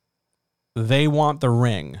 They want the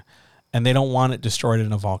ring, and they don't want it destroyed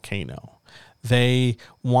in a volcano. They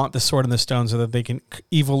want the sword and the stone so that they can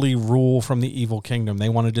evilly rule from the evil kingdom. They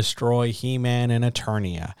want to destroy He-Man and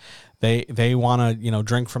Eternia. They want to,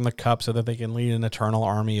 drink from the cup so that they can lead an eternal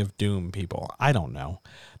army of doom people. I don't know.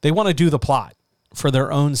 They want to do the plot for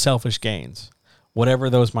their own selfish gains, whatever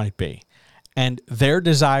those might be. And their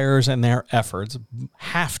desires and their efforts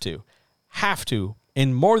have to,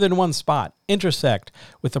 in more than one spot, intersect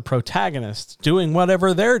with the protagonists doing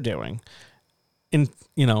whatever they're doing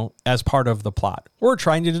as part of the plot. We're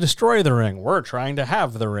trying to destroy the ring. We're trying to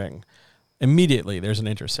have the ring. Immediately, there's an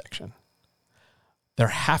intersection. There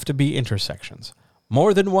have to be intersections.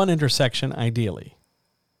 More than one intersection, ideally.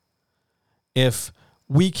 If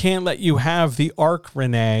we can't let you have the arc,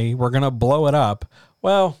 Renee, we're going to blow it up.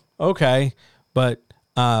 Well, okay, but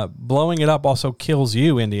blowing it up also kills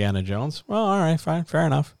you, Indiana Jones. Well, all right, fine, fair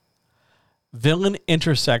enough. Villain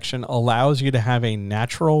intersection allows you to have a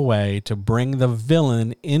natural way to bring the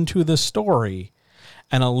villain into the story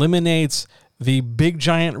and eliminates the big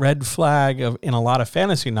giant red flag in a lot of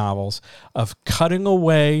fantasy novels of cutting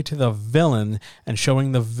away to the villain and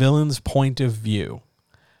showing the villain's point of view.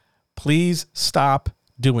 Please stop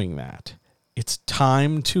doing that. It's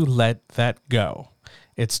time to let that go.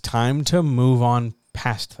 It's time to move on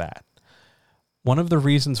past that. One of the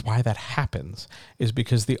reasons why that happens is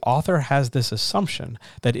because the author has this assumption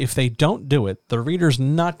that if they don't do it, the reader's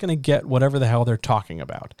not going to get whatever the hell they're talking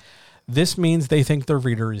about. This means they think the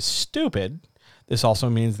reader is stupid. This also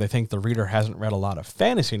means they think the reader hasn't read a lot of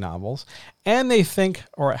fantasy novels, and they think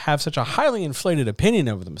or have such a highly inflated opinion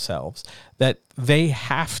of themselves that they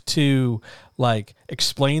have to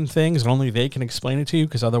explain things and only they can explain it to you,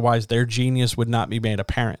 because otherwise their genius would not be made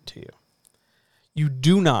apparent to you. You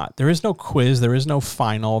do not. There is no quiz. There is no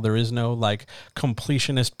final. There is no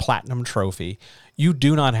completionist platinum trophy. You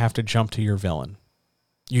do not have to jump to your villain.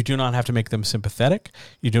 You do not have to make them sympathetic.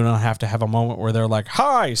 You do not have to have a moment where they're like,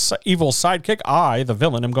 "Hi, evil sidekick. I, the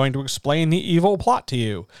villain, am going to explain the evil plot to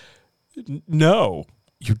you." No,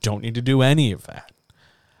 you don't need to do any of that.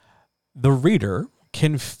 The reader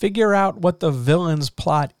can figure out what the villain's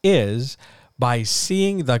plot is by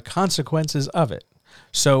seeing the consequences of it.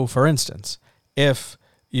 So, for instance, if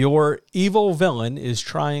your evil villain is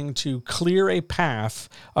trying to clear a path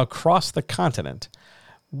across the continent,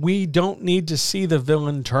 we don't need to see the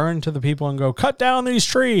villain turn to the people and go, "Cut down these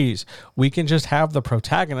trees." We can just have the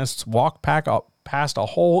protagonists walk past a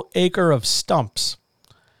whole acre of stumps.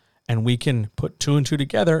 And we can put two and two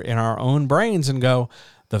together in our own brains and go,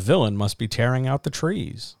 the villain must be tearing out the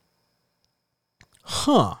trees.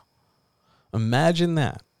 Imagine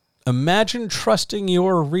that. Imagine trusting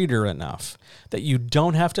your reader enough that you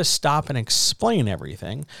don't have to stop and explain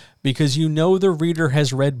everything because you know the reader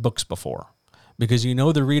has read books before, because you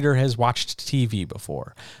know the reader has watched TV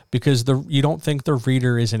before, because you don't think the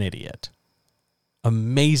reader is an idiot.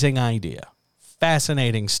 Amazing idea.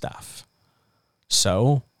 Fascinating stuff.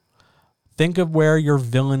 So, think of where your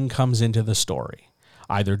villain comes into the story.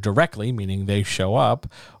 Either directly, meaning they show up,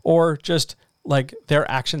 or just their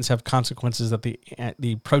actions have consequences that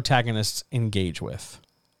the protagonists engage with.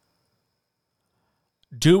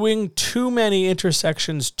 Doing too many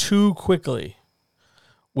intersections too quickly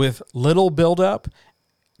with little buildup,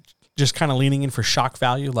 just kind of leaning in for shock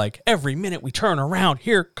value, every minute we turn around,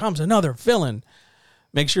 here comes another villain,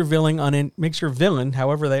 makes your villain,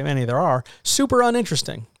 however many there are, super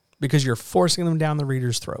uninteresting because you're forcing them down the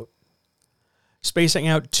reader's throat. Spacing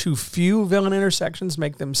out too few villain intersections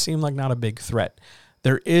make them seem like not a big threat.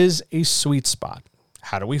 There is a sweet spot.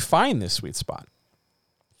 How do we find this sweet spot?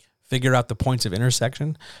 Figure out the points of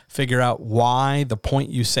intersection. Figure out why the point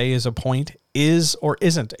you say is a point is or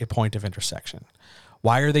isn't a point of intersection.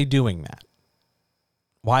 Why are they doing that?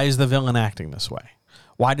 Why is the villain acting this way?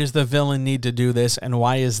 Why does the villain need to do this? And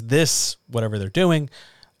why is this, whatever they're doing,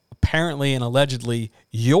 apparently and allegedly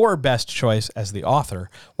your best choice as the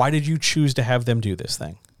author? Why did you choose to have them do this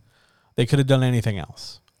thing? They could have done anything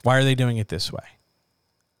else. Why are they doing it this way?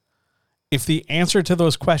 If the answer to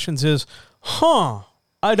those questions is,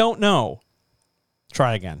 I don't know,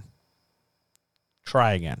 try again.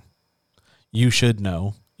 Try again. You should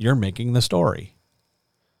know. You're making the story.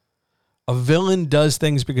 A villain does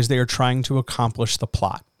things because they are trying to accomplish the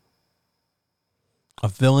plot. A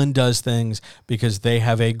villain does things because they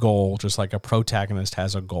have a goal, just like a protagonist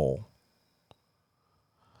has a goal.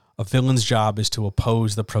 A villain's job is to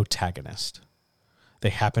oppose the protagonist. They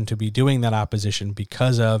happen to be doing that opposition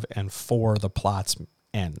because of and for the plot's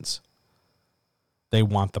ends. They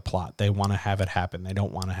want the plot. They want to have it happen. They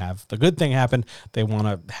don't want to have the good thing happen. They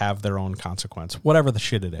want to have their own consequence, whatever the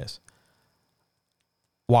shit it is.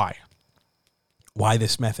 Why? Why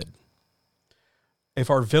this method? If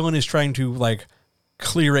our villain is trying to like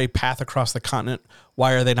clear a path across the continent,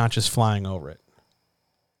 why are they not just flying over it?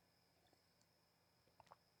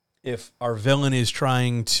 If our villain is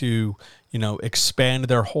trying to, expand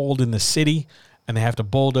their hold in the city and they have to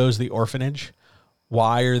bulldoze the orphanage,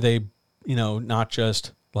 why are they, not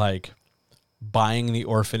just like buying the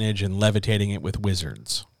orphanage and levitating it with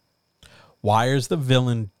wizards? Why is the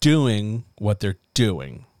villain doing what they're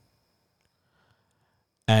doing?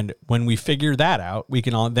 And when we figure that out, we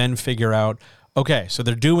can all then figure out, okay, so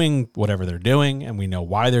they're doing whatever they're doing and we know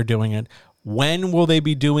why they're doing it. When will they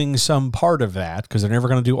be doing some part of that? Because they're never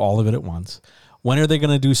going to do all of it at once. When are they going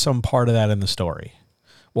to do some part of that in the story?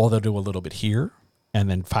 Well, they'll do a little bit here, and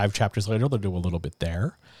then 5 chapters later, they'll do a little bit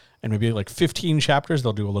there. And maybe like 15 chapters,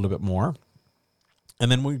 they'll do a little bit more.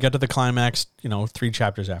 And then we get to the climax, 3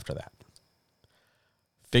 chapters after that.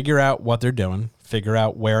 Figure out what they're doing. Figure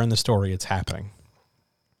out where in the story it's happening.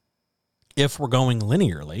 If we're going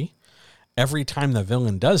linearly, every time the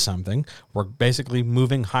villain does something, we're basically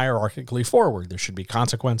moving hierarchically forward. There should be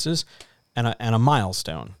consequences and a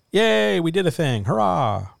milestone. Yay, we did a thing.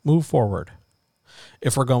 Hurrah, move forward.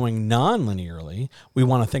 If we're going non-linearly, we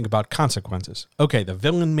want to think about consequences. Okay, the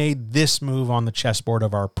villain made this move on the chessboard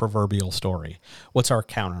of our proverbial story. What's our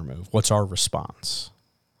counter move? What's our response?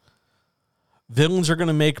 Villains are going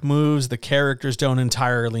to make moves the characters don't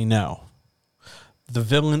entirely know. The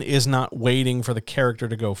villain is not waiting for the character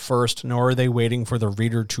to go first, nor are they waiting for the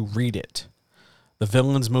reader to read it. The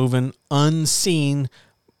villain's moving unseen.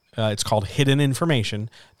 It's called hidden information.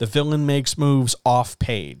 The villain makes moves off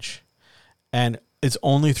page. And it's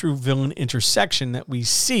only through villain intersection that we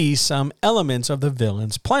see some elements of the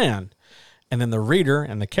villain's plan. And then the reader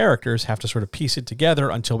and the characters have to sort of piece it together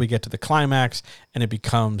until we get to the climax and it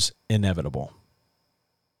becomes inevitable.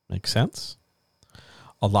 Make sense?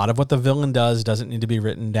 A lot of what the villain does doesn't need to be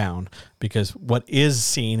written down because what is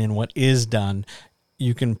seen and what is done,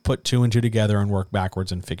 you can put 2 and 2 together and work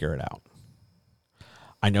backwards and figure it out.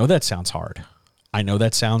 I know that sounds hard. I know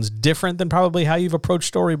that sounds different than probably how you've approached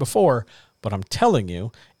story before, but I'm telling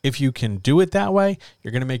you, if you can do it that way,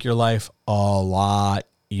 you're going to make your life a lot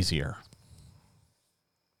easier.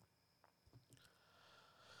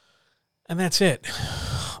 And that's it.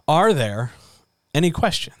 Are there any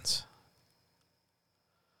questions?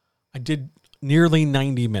 I did nearly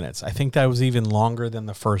 90 minutes. I think that was even longer than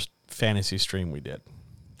the first fantasy stream we did.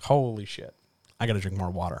 Holy shit. I got to drink more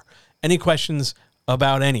water. Any questions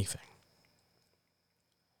about anything?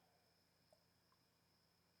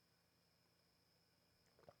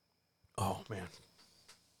 Oh, man.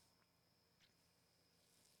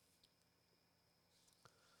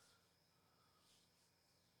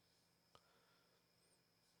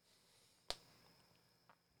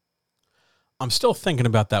 I'm still thinking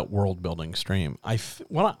about that world building stream.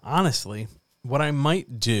 Honestly, what I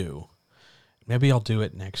might do, maybe I'll do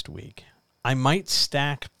it next week. I might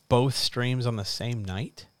stack both streams on the same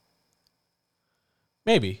night.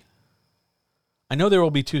 Maybe. I know there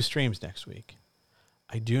will be 2 streams next week.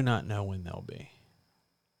 I do not know when they'll be.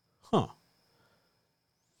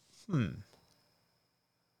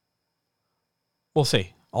 We'll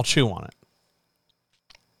see. I'll chew on it.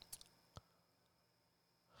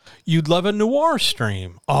 You'd love a noir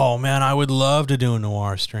stream. Oh, man, I would love to do a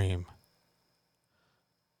noir stream.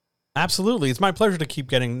 Absolutely. It's my pleasure to keep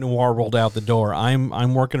getting noir rolled out the door.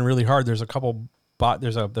 I'm working really hard. There's a couple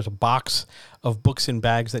there's a box of books in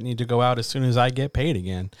bags that need to go out as soon as I get paid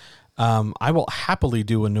again. I will happily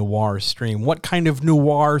do a noir stream. What kind of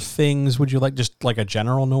noir things would you like? Just like a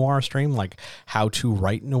general noir stream, like how to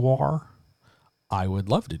write noir? I would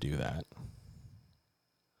love to do that.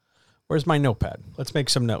 Where's my notepad? Let's make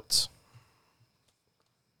some notes.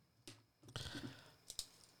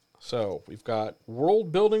 So we've got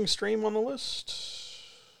world building stream on the list.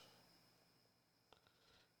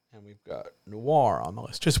 And we've got noir on the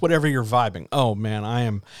list. Just whatever you're vibing. Oh man, I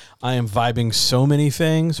am vibing so many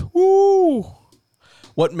things. Woo!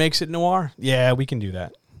 What makes it noir? Yeah, we can do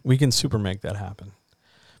that. We can super make that happen.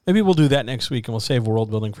 Maybe we'll do that next week and we'll save world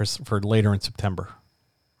building for later in September.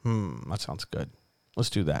 That sounds good. Let's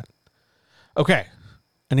do that. Okay.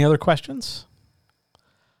 Any other questions?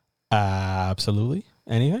 Absolutely.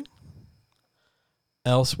 Anything?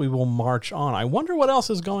 else we will march on. I wonder what else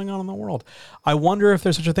is going on in the world. I wonder if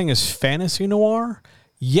there's such a thing as fantasy noir.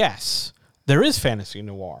 Yes, there is fantasy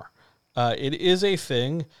noir. It is a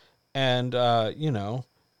thing, and you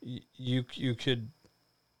could,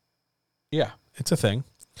 yeah, it's a thing.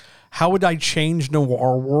 How would I change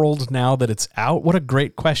noir world now that it's out? What a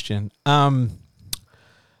great question. I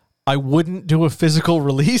wouldn't do a physical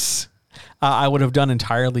release. I would have done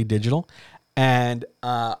entirely digital, and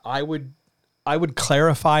I would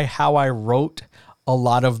clarify how I wrote a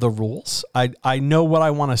lot of the rules. I know what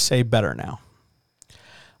I want to say better now.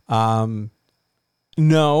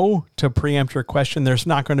 No, to preempt your question, there's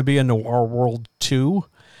not going to be a Noir World 2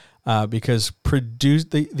 because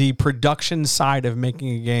the production side of making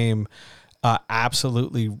a game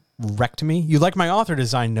absolutely wrecked me. You like my author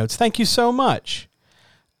design notes? Thank you so much.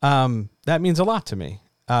 That means a lot to me.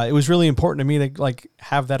 It was really important to me to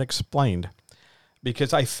have that explained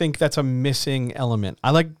because I think that's a missing element.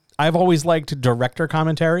 I've always liked director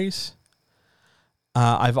commentaries.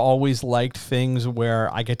 I've always liked things where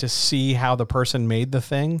I get to see how the person made the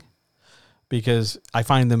thing because I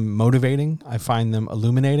find them motivating. I find them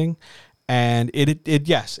illuminating. And it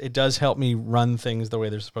does help me run things the way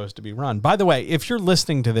they're supposed to be run. By the way, if you're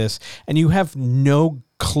listening to this and you have no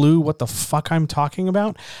clue what the fuck I'm talking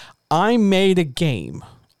about, I made a game.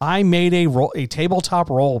 I made a tabletop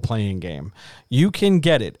role-playing game. You can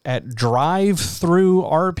get it at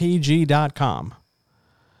drivethrurpg.com.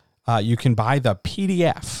 You can buy the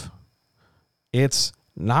PDF. It's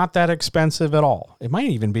not that expensive at all. It might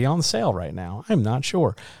even be on sale right now. I'm not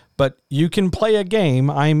sure. But you can play a game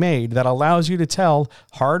I made that allows you to tell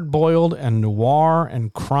hard-boiled and noir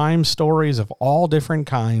and crime stories of all different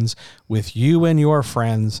kinds with you and your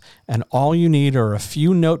friends. And all you need are a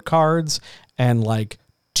few note cards and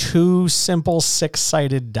 2 simple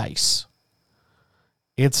 6-sided dice.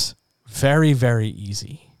 It's very, very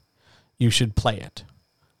easy. You should play it.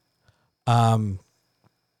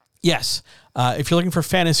 Yes. If you're looking for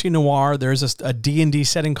fantasy noir, there's a D&D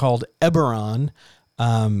setting called Eberron.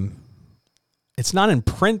 It's not in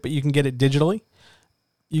print, but you can get it digitally.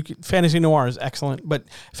 Fantasy noir is excellent, but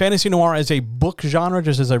fantasy noir as a book genre,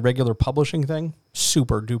 just as a regular publishing thing,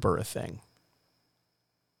 super duper a thing.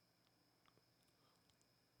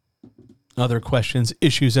 Other questions,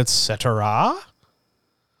 issues, etc.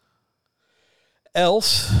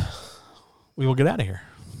 Else, we will get out of here.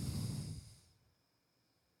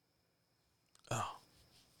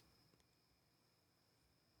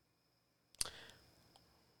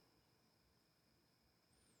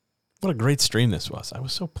 What a great stream this was. I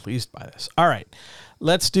was so pleased by this. All right,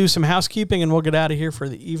 let's do some housekeeping and we'll get out of here for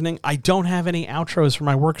the evening. I don't have any outros for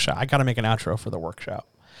my workshop. I got to make an outro for the workshop.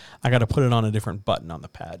 I got to put it on a different button on the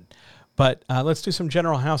pad. But let's do some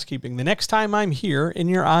general housekeeping. The next time I'm here in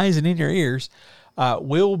your eyes and in your ears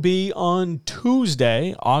will be on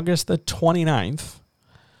Tuesday, August the 29th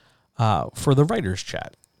for the Writers'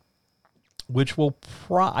 Chat, which will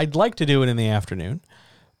I'd like to do it in the afternoon,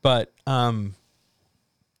 but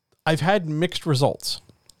I've had mixed results.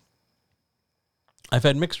 I've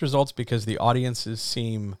had mixed results because the audiences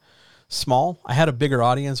seem small. I had a bigger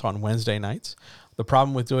audience on Wednesday nights. The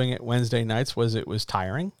problem with doing it Wednesday nights was it was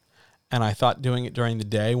tiring, and I thought doing it during the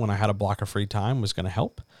day when I had a block of free time was going to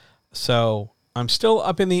help. So I'm still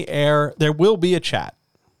up in the air. There will be a chat.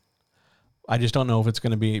 I just don't know if it's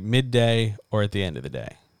going to be midday or at the end of the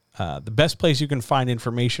day. The best place you can find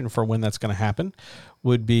information for when that's going to happen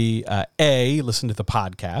would be listen to the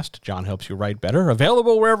podcast, John Helps You Write Better,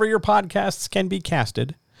 available wherever your podcasts can be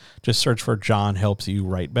casted. Just search for John Helps You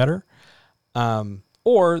Write Better.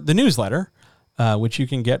 Or the newsletter, which you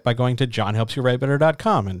can get by going to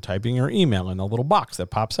johnhelpsyourwritebetter.com and typing your email in the little box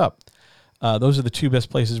that pops up. Those are the 2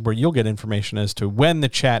 best places where you'll get information as to when the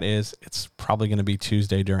chat is. It's probably going to be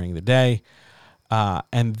Tuesday during the day.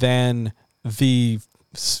 And then the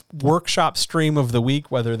workshop stream of the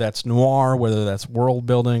week, whether that's noir, whether that's world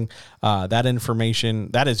building, that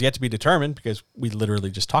information, that is yet to be determined because we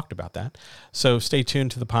literally just talked about that. So stay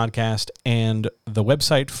tuned to the podcast and the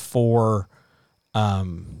website for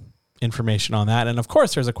information on that. And of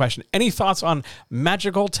course, there's a question. Any thoughts on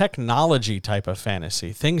magical technology type of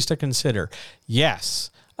fantasy? Things to consider.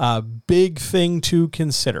 Yes, a big thing to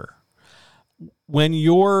consider. When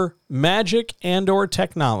your magic and or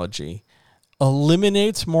technology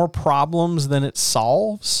eliminates more problems than it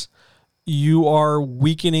solves, you are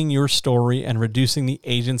weakening your story and reducing the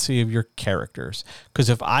agency of your characters. Because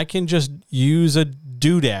if I can just use a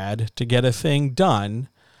doodad to get a thing done,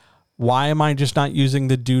 why am I just not using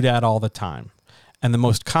the doodad all the time? And the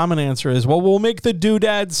most common answer is, well, we'll make the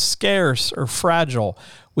doodad scarce or fragile,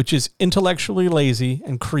 which is intellectually lazy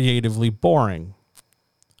and creatively boring.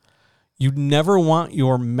 You never want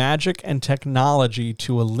your magic and technology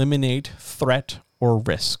to eliminate threat or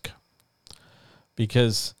risk,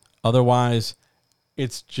 because otherwise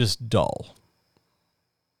it's just dull.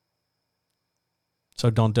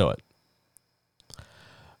 So don't do it.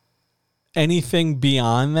 Anything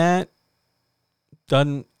beyond that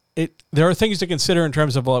doesn't it. There are things to consider in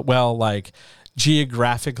terms of, well, like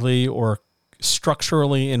geographically or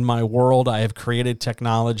structurally in my world, I have created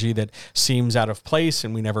technology that seems out of place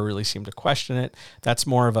and we never really seem to question it. That's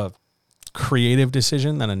more of a creative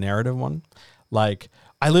decision than a narrative one. Like,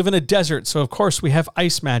 I live in a desert, so of course we have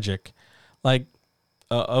ice magic. Like,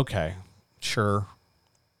 okay, sure.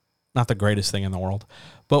 Not the greatest thing in the world.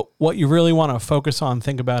 But what you really want to focus on,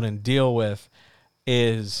 think about, and deal with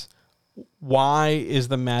is, why is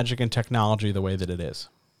the magic and technology the way that it is?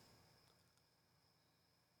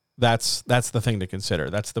 That's the thing to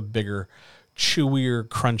consider. That's the bigger, chewier,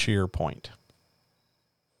 crunchier point.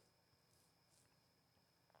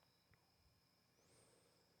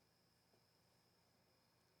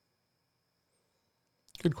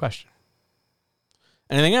 Good question.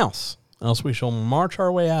 Anything else? Else we shall march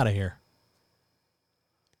our way out of here.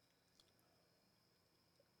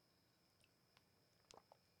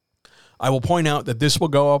 I will point out that this will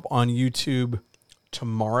go up on YouTube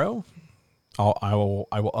tomorrow. I will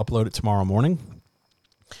upload it tomorrow morning,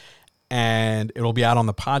 and it'll be out on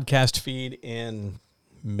the podcast feed in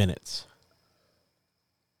minutes.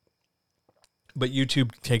 But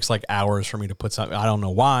YouTube takes like hours for me to put something. I don't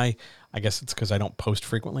know why. I guess it's because I don't post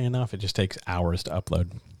frequently enough. It just takes hours to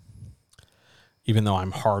upload. Even though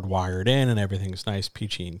I'm hardwired in and everything's nice,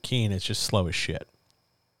 peachy, and keen, it's just slow as shit.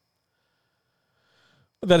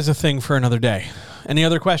 But that is a thing for another day. Any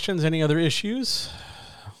other questions? Any other issues?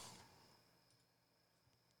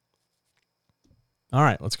 All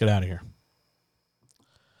right, let's get out of here.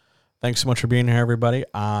 Thanks so much for being here, everybody.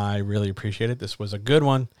 I really appreciate it. This was a good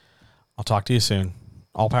one. I'll talk to you soon.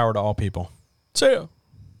 All power to all people. See ya.